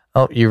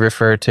 Oh, you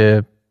refer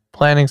to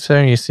planning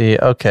center, you see,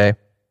 okay,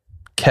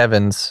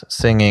 Kevin's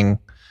singing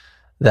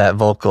that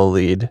vocal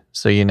lead.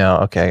 So you know,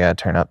 okay, I got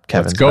to turn up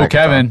Kevin's Let's go,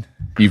 microphone. Kevin.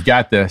 You've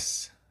got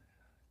this.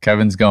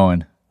 Kevin's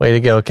going. Way to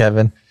go,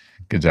 Kevin.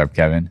 Good job,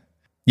 Kevin.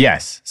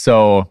 Yes.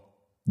 So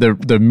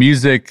the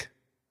music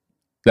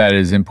that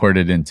is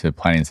imported into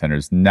planning center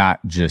is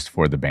not just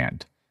for the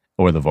band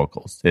or the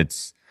vocals.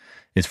 It's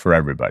for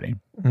everybody.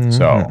 Mm-hmm.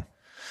 So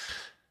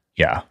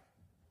yeah.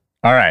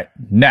 All right.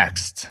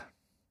 Next,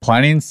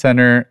 planning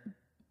center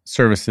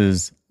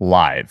services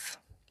live.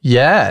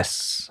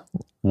 Yes.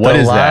 What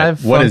is that?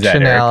 Live What is that,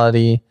 Eric?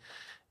 functionality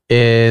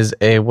is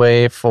a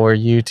way for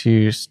you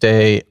to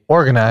stay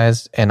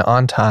organized and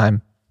on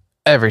time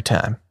every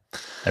time.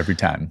 Every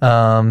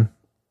time.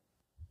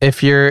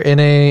 If you're in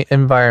a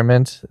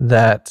environment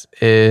that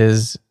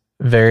is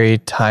very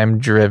time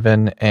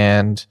driven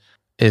and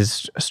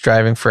is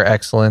striving for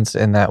excellence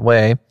in that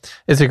way,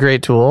 it's a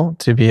great tool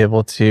to be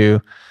able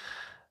to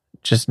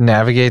just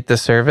navigate the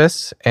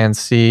service and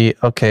see,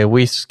 okay,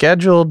 we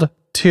scheduled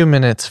 2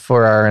 minutes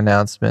for our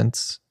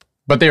announcements,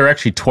 But they were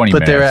actually 20 minutes.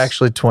 but they were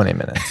actually 20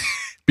 minutes.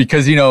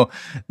 Because,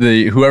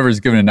 whoever's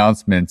giving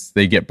announcements,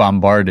 they get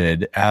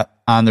bombarded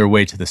on their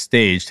way to the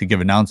stage to give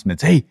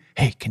announcements. Hey,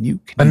 can you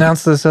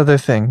Announce this other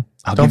thing.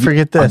 Don't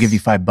forget this. I'll give you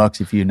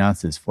 $5 if you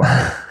announce this for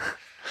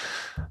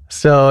me.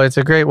 So it's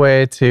a great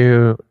way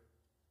to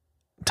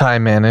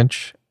time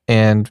manage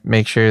and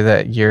make sure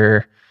that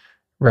you're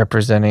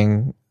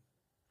representing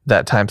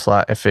that time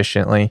slot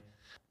efficiently.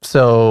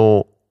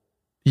 So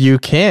you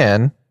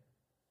can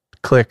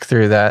click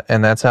through that,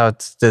 and that's how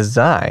it's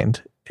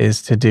designed,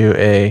 is to do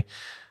a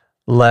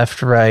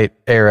left, right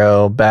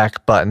arrow,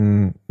 back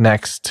button,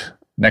 next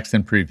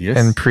and previous.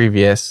 and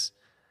previous.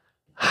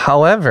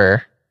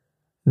 However,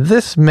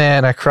 this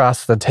man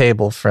across the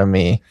table from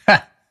me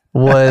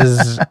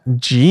was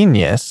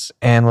genius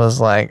and was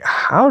like,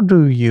 how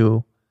do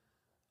you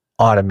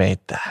automate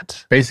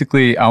that?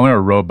 Basically, I want a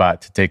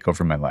robot to take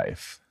over my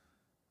life.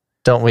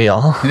 Don't we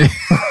all?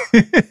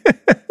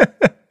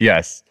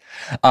 Yes.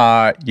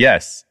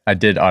 Yes, I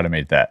did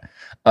automate that.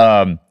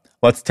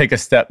 Let's take a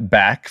step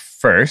back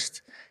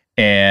first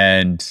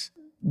and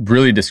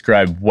really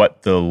describe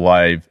what the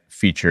live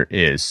feature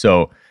is.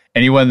 So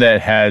anyone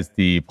that has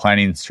the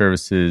planning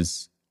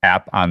services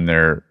app on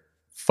their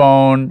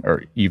phone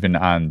or even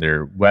on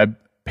their web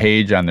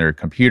page on their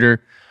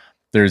computer,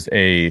 there's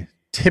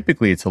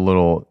typically it's a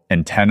little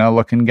antenna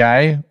looking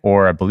guy,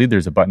 or I believe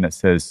there's a button that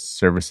says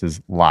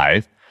services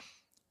live.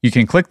 You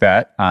can click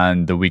that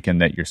on the weekend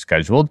that you're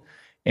scheduled.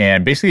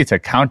 And basically it's a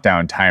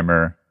countdown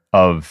timer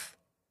of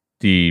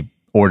the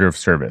order of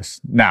service.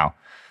 Now,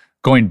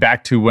 going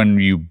back to when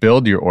you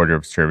build your order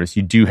of service,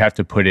 you do have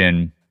to put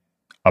in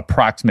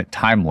approximate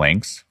time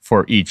links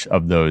for each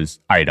of those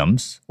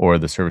items, or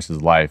the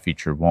services live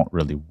feature won't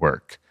really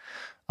work.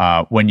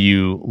 When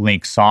you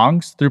link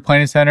songs through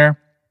Planning Center,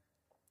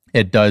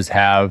 it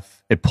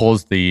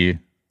pulls the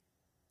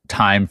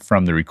time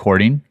from the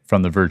recording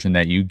from the version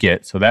that you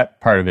get. So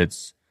that part of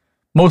it's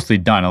mostly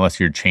done unless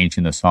you're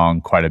changing the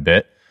song quite a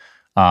bit.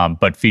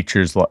 But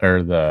features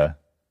or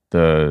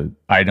the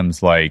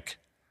items like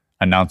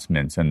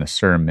announcements and the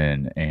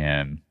sermon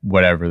and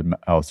whatever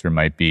else there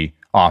might be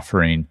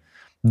offering,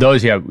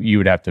 those you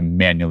would have to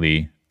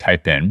manually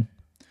type in.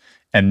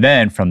 And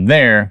then from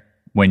there,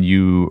 when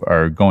you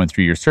are going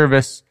through your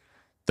service,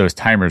 those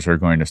timers are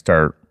going to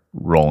start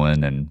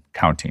rolling and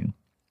counting.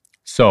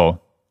 So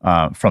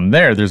from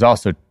there, there's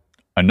also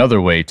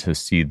another way to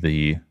see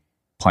the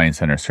Planning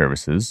Center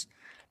services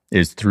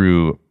is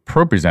through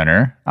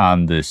ProPresenter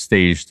on the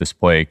stage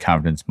display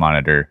confidence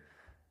monitor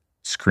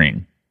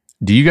screen.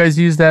 Do you guys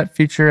use that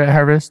feature at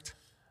Harvest?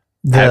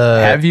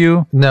 Have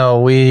you? No,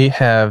 we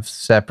have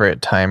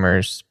separate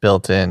timers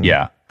built in.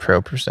 Yeah.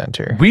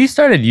 ProPresenter. We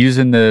started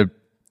using the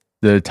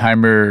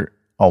timer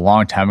a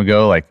long time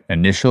ago, like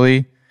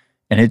initially,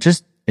 and it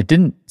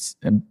didn't,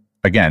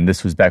 again,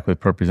 this was back with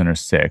ProPresenter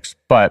 6,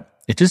 but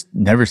it just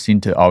never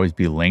seemed to always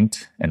be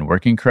linked and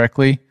working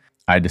correctly.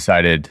 I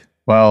decided,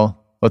 well,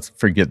 let's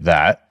forget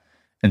that.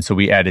 And so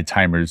we added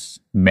timers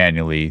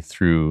manually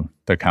through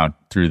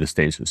the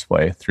stage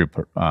display through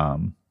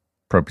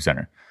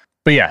ProPresenter.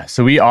 But yeah,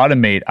 so we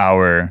automate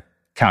our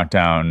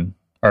countdown,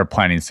 our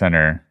Planning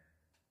Center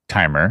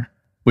timer,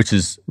 which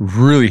is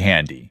really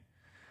handy.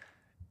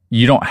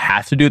 You don't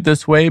have to do it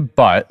this way,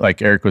 but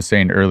like Eric was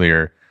saying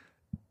earlier,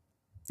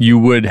 you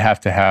would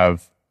have to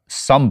have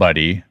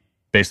somebody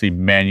basically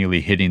manually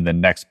hitting the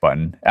next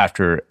button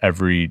after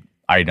every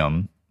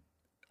item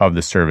of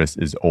the service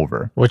is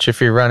over. Which,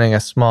 if you're running a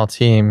small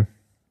team,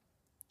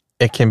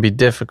 it can be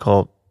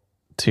difficult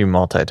to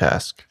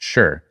multitask.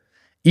 Sure.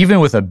 Even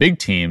with a big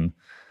team,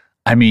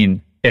 I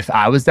mean, if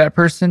I was that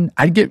person,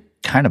 I'd get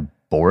kind of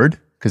bored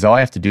because all I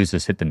have to do is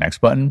just hit the next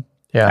button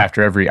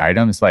after every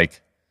item. It's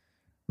like,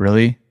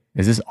 really?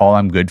 Is this all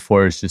I'm good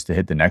for, is just to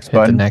hit the next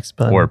button? The next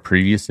button. Or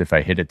previous if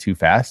I hit it too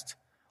fast?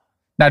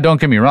 Now, don't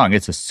get me wrong.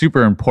 It's a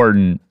super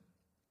important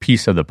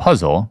piece of the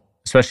puzzle,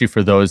 especially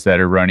for those that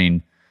are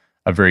running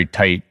a very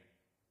tight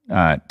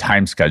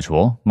time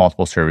schedule,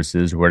 multiple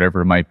services or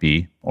whatever it might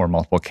be, or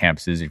multiple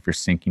campuses if you're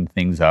syncing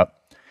things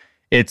up.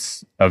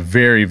 It's a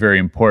very, very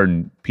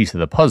important piece of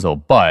the puzzle.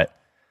 But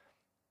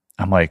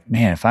I'm like,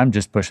 man, if I'm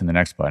just pushing the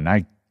next button,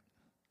 I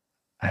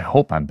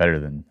hope I'm better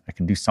than I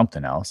can do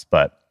something else.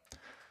 But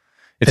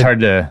it's hard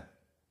to...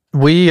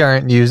 We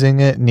aren't using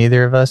it.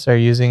 Neither of us are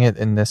using it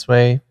in this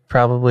way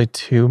probably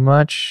too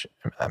much.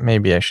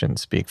 Maybe I shouldn't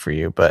speak for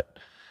you, but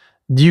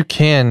you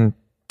can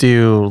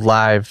do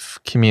live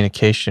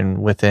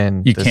communication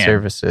within the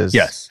services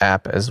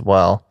app as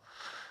well,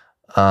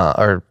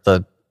 or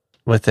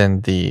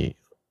within the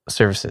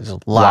services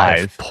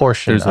live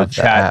portion There's of a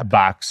chat app.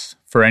 box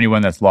for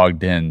anyone that's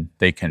logged in.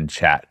 They can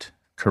chat.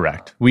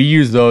 Correct. We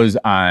use those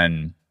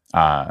on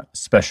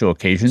special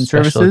occasion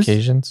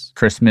services,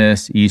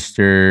 Christmas,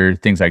 Easter,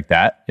 things like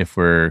that. If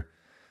we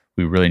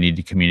really need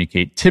to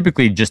communicate,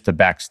 typically just the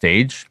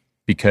backstage,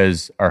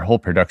 because our whole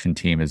production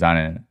team is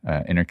on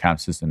an intercom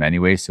system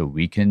anyway, so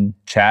we can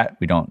chat.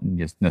 We don't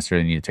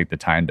necessarily need to take the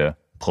time to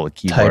pull a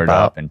keyboard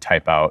up and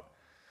type out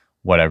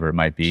whatever it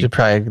might be. You should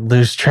probably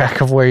lose track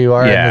of where you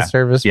are in the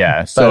service.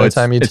 Yeah, so it's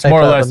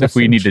more or less if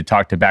we need to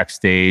talk to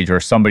backstage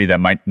or somebody that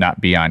might not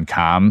be on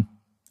comm,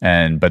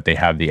 but they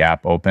have the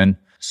app open.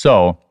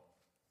 So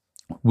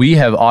we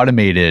have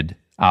automated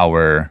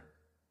our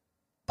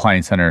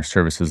Planning Center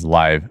Services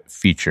Live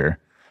feature,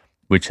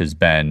 which has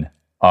been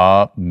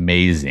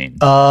amazing.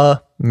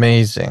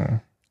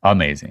 Amazing.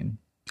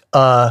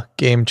 A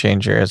game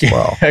changer as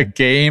well. A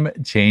game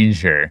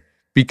changer,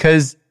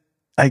 because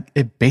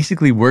it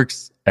basically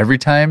works every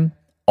time,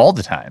 all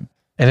the time.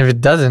 And if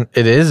it doesn't,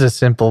 it is a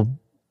simple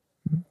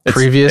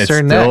previous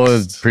or next.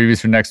 It's still a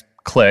previous or next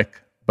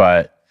click.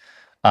 But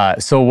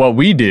so what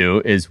we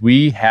do is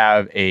we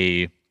have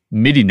a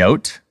MIDI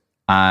note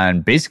on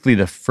basically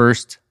the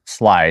first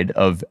slide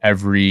of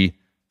every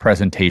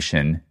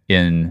presentation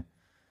in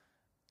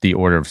the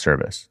order of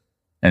service.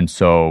 And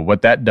so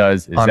what that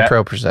does is on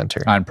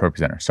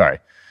ProPresenter, sorry.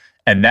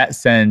 And that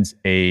sends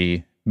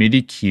a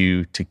MIDI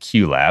cue to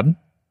QLab,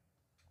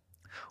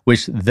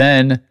 which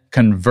then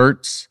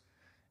converts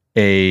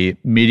a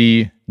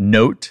MIDI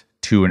note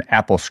to an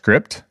Apple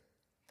script.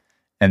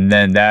 And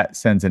then that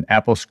sends an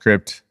Apple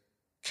script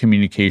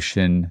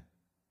communication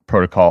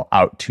protocol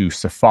out to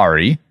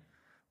Safari,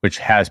 which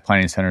has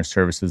Planning Center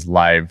Services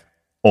Live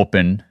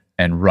open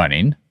and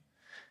running.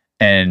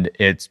 And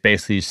it's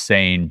basically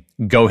saying,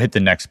 go hit the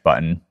next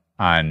button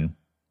on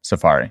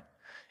Safari.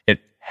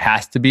 It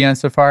has to be on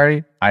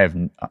Safari. I have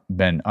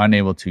been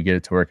unable to get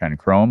it to work on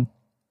Chrome.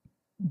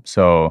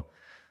 So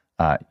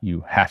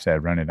you have to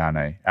run it on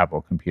an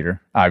Apple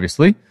computer,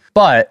 obviously.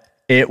 But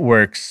it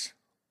works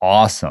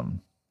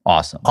awesome.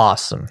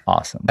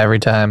 Every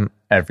time.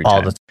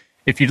 All the time.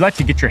 If you'd like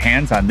to get your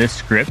hands on this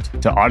script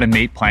to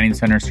automate Planning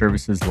Center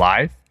Services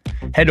Live,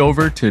 head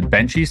over to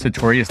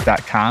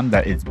benjysatorius.com.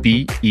 That is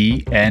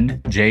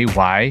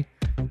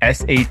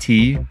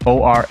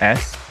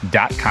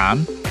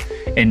BenjySators.com.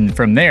 And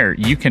from there,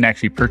 you can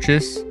actually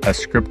purchase a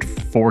script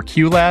for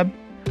QLab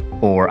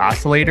or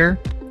Oscillator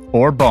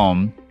or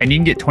BOEM, and you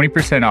can get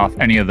 20% off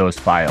any of those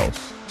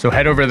files. So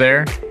head over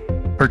there,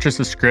 purchase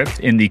a script.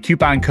 In the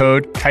coupon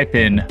code, type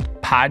in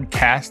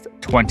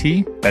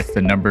podcast20, that's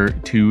the number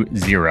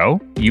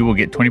 20. You will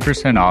get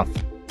 20% off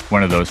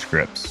one of those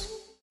scripts.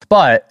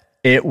 But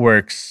it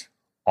works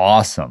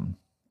awesome.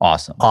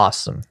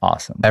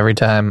 Every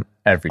time.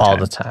 All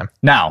the time.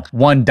 Now,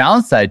 one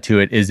downside to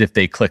it is if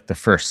they click the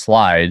first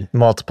slide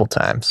multiple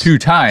times, 2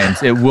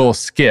 times, it will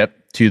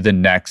skip to the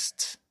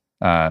next,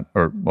 I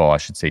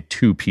should say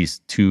two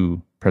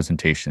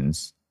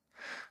presentations,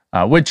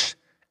 which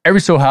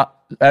every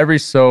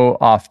so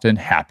often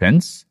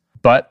happens.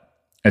 But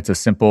it's a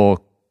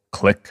simple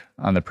click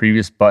on the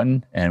previous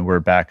button and we're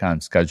back on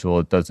schedule.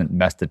 It doesn't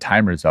mess the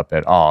timers up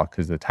at all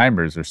because the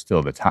timers are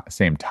still the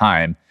same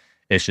time.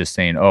 It's just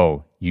saying,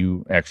 oh,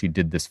 you actually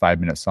did this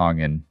 5-minute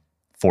song in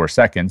 4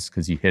 seconds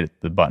because you hit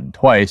the button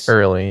twice.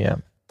 Early, yeah.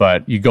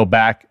 But you go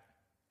back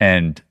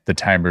and the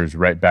timer is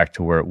right back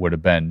to where it would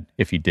have been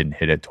if you didn't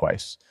hit it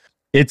twice.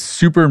 It's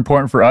super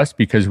important for us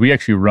because we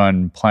actually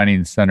run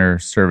Planning Center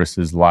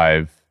Services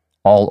Live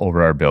all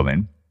over our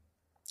building.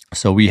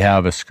 So we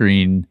have a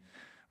screen.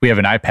 We have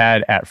an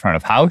iPad at front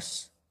of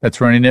house that's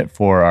running it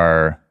for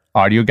our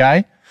audio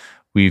guy.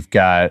 We have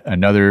a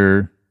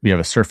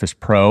Surface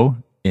Pro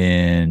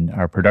in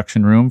our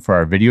production room for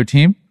our video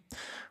team.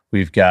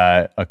 We've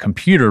got a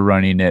computer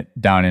running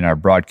it down in our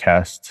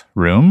broadcast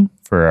room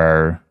for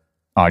our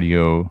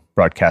audio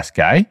broadcast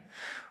guy.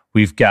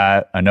 We've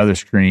got another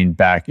screen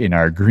back in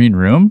our green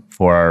room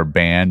for our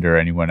band or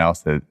anyone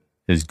else that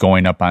is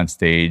going up on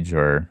stage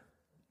or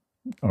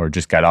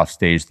just got off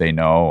stage. They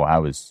know I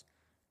was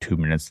 2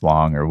 minutes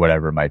long or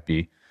whatever it might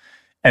be.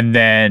 And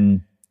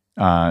then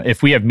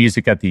if we have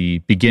music at the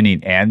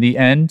beginning and the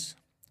end,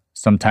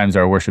 sometimes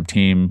our worship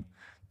team,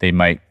 they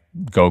might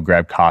go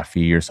grab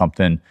coffee or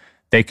something.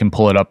 They can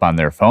pull it up on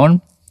their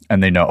phone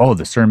and they know, oh,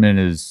 the sermon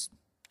is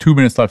 2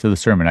 minutes left of the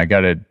sermon. I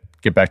got to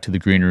get back to the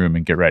green room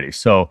and get ready.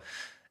 So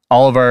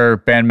all of our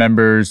band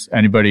members,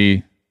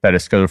 anybody that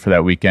is scheduled for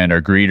that weekend,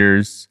 our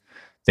greeters,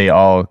 they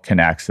all can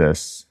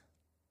access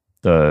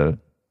the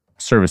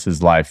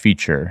services live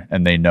feature,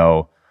 and they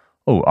know,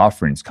 oh,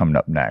 offering's coming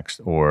up next,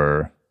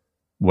 or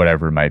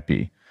whatever it might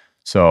be.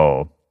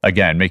 So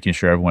again, making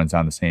sure everyone's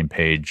on the same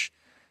page.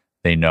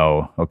 They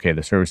know, okay,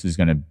 the service is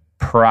going to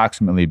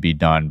approximately be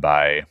done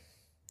by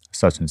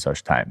such and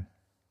such time,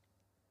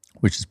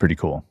 which is pretty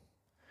cool.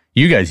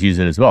 You guys use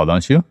it as well,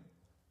 don't you?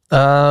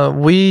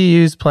 We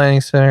use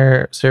Planning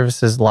Center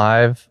Services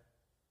Live,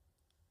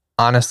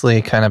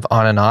 honestly, kind of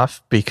on and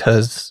off,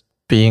 because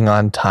being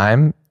on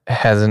time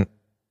hasn't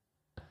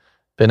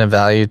been a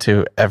value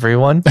to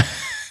everyone.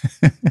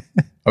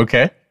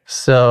 Okay.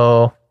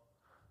 So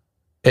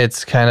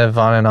it's kind of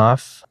on and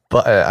off,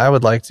 but I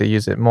would like to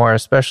use it more,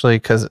 especially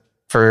because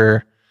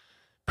for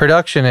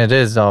production, it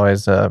is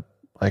always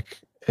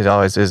it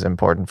always is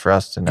important for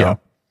us to know. Yeah.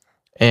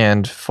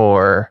 And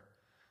for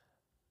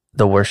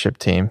the worship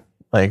team,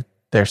 like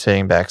they're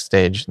sitting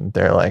backstage and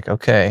they're like,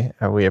 okay,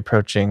 are we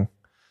approaching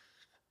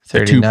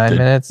 39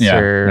 minutes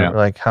or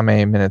like how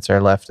many minutes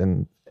are left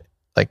in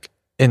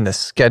the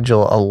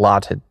schedule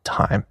allotted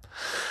time?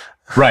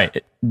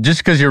 Right. Just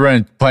because you're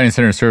running Planning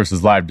Center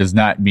Services Live does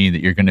not mean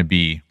that you're going to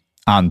be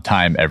on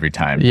time every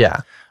time.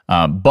 Yeah.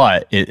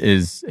 But it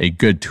is a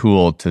good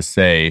tool to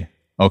say,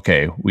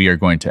 okay, we are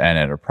going to end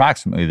at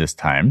approximately this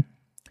time,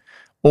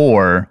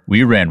 or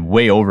we ran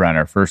way over on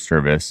our first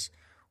service.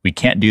 We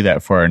can't do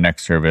that for our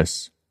next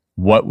service.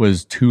 What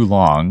was too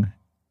long?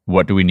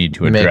 What do we need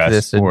to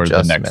address for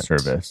the next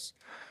service?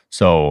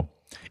 So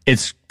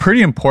it's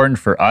pretty important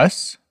for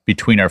us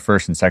between our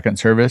first and second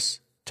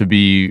service to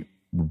be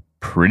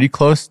pretty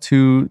close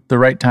to the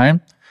right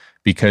time,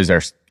 because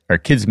our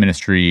kids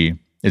ministry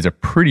is a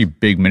pretty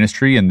big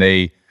ministry, and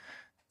they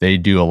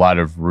do a lot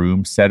of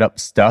room setup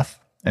stuff.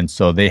 And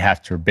so they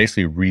have to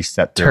basically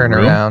reset their turn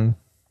room around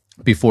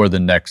before the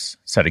next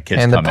set of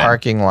kids and come in. the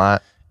parking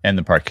lot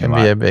can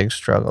be a big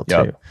struggle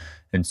too.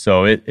 And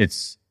so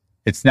it's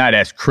not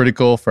as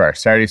critical for our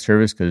Saturday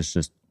service because it's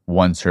just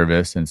one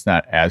service, and it's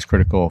not as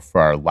critical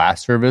for our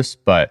last service,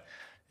 but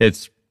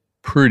it's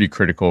pretty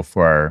critical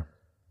for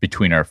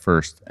between our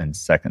first and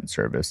second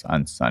service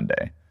on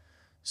Sunday.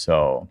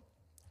 So,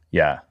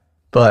 yeah.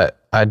 But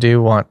I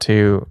do want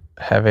to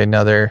have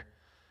another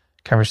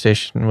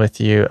conversation with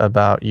you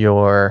about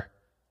your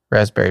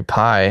Raspberry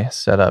Pi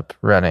setup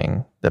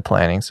running the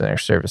Planning Center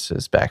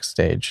services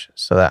backstage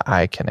so that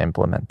I can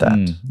implement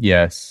that.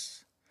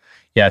 Yes.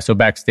 Yeah, so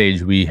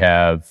backstage we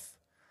have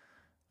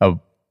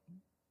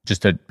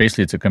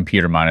basically it's a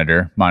computer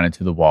monitor mounted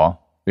to the wall.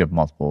 We have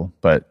multiple,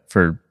 but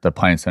for the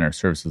Planning Center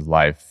Services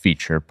Live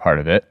feature part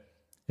of it,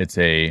 it's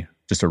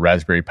just a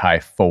Raspberry Pi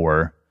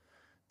 4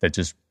 that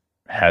just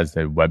has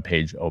the web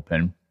page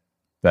open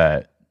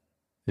that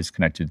is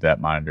connected to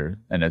that monitor,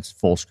 and it's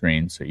full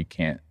screen, so you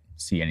can't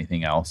see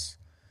anything else.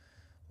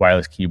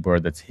 Wireless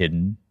keyboard that's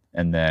hidden,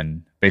 and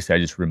then basically I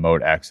just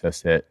remote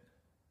access it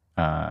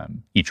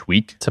each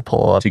week to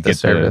pull up to get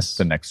service.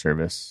 the next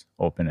service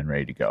open and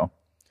ready to go.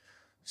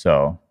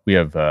 So we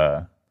have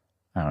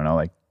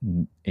like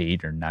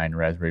 8 or 9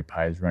 Raspberry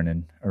Pis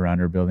running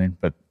around our building,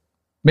 but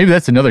maybe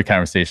that's another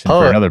conversation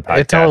for another podcast.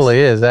 It totally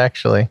is,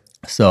 actually.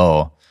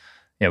 So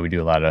yeah, we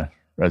do a lot of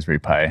Raspberry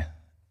Pi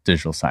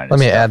digital signage. Let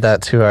me add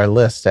that to our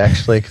list,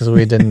 actually, because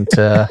we didn't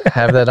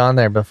have that on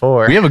there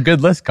before. We have a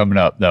good list coming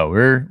up, though.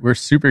 We're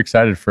super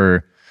excited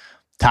for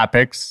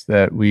topics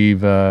that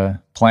we've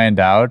planned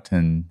out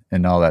and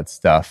all that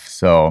stuff.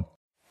 So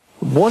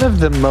one of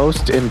the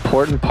most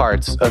important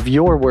parts of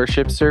your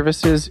worship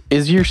services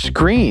is your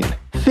screen.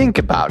 Think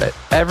about it.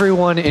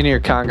 Everyone in your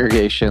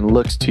congregation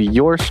looks to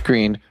your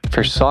screen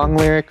for song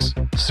lyrics,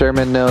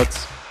 sermon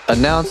notes,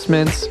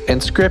 announcements,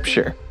 and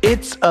scripture.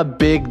 It's a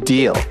big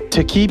deal.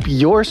 To keep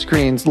your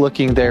screens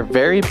looking their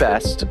very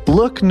best,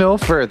 look no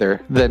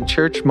further than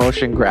Church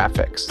Motion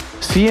Graphics.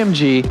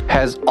 CMG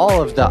has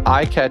all of the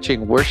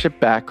eye-catching worship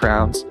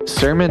backgrounds,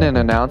 sermon and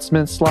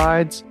announcement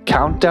slides,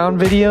 countdown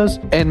videos,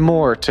 and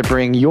more to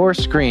bring your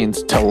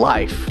screens to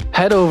life.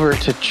 Head over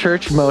to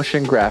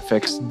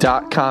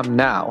churchmotiongraphics.com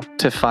now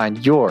to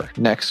find your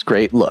next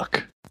great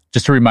look.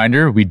 Just a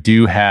reminder, we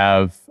do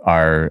have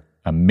our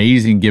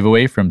amazing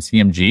giveaway from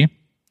CMG.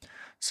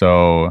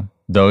 So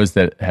those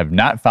that have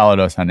not followed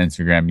us on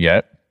Instagram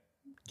yet,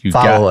 you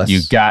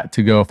got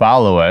to go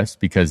follow us,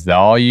 because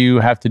all you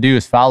have to do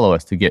is follow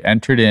us to get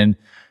entered in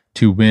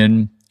to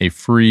win a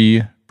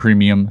free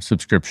premium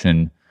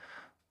subscription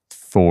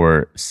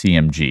for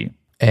CMG.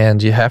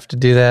 And you have to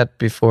do that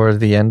before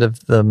the end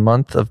of the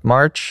month of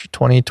March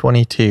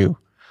 2022.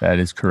 That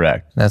is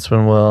correct. That's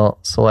when we'll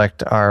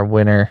select our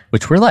winner.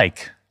 Which we're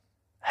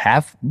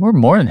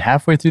more than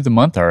halfway through the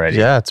month already.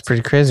 Yeah, it's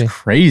pretty crazy. It's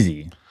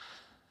crazy.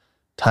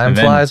 Time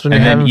flies when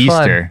you're having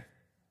Easter.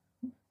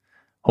 fun.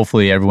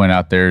 Hopefully everyone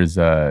out there's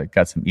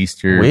got some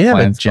Easter We have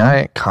a plans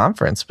giant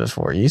conference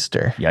before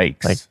Easter.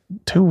 Yikes. Like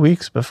 2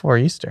 weeks before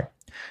Easter.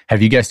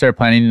 Have you guys started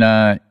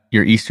planning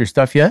your Easter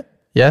stuff yet?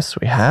 Yes,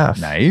 we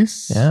have.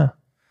 Nice. Yeah.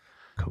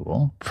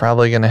 Cool.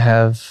 Probably going to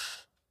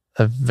have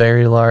a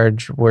very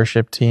large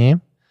worship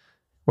team,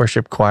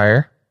 worship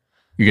choir.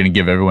 You're going to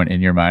give everyone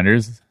in your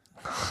minders?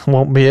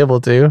 Won't be able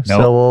to. Nope.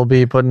 So we'll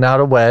be putting out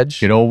a wedge.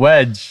 Good old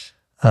wedge.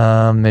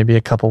 Maybe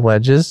a couple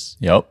wedges.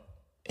 Yep.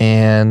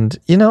 And,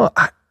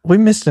 we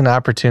missed an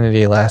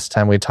opportunity last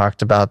time we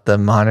talked about the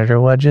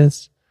monitor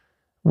wedges.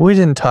 We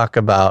didn't talk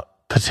about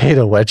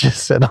potato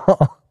wedges at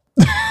all.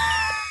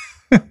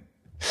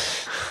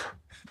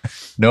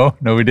 No,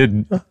 we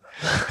didn't.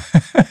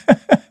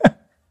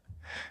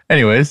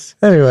 Anyway.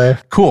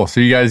 Cool. So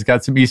you guys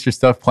got some Easter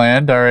stuff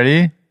planned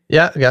already?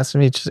 Yeah, got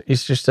some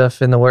Easter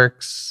stuff in the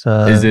works.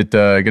 Is it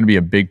going to be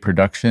a big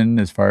production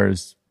as far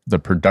as the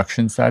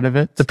production side of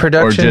it? The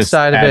production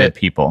side of it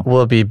people?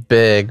 Will be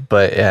big,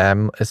 but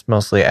yeah, it's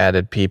mostly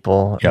added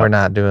people. Yep. We're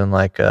not doing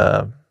like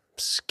a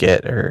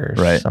skit or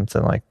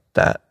something like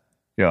that.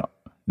 Yeah,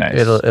 nice.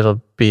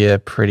 It'll be a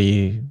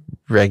pretty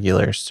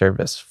regular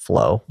service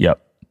flow.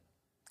 Yep.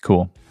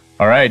 Cool.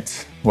 All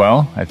right.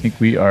 Well, I think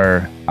we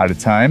are out of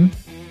time.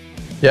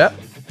 Yeah.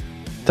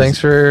 Thanks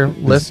for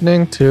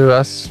listening to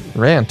us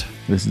rant.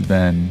 This has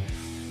been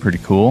pretty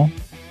cool.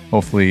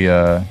 Hopefully,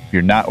 if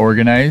you're not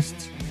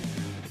organized,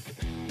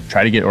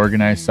 try to get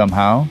organized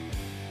somehow,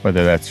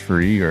 whether that's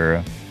free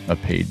or a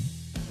paid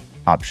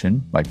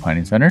option like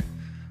Planning Center.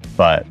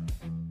 But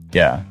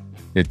yeah,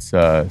 it's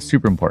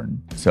super important.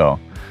 So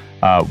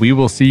we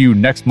will see you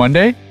next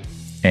Monday,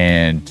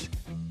 and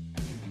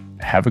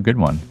have a good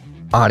one.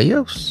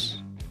 Adios.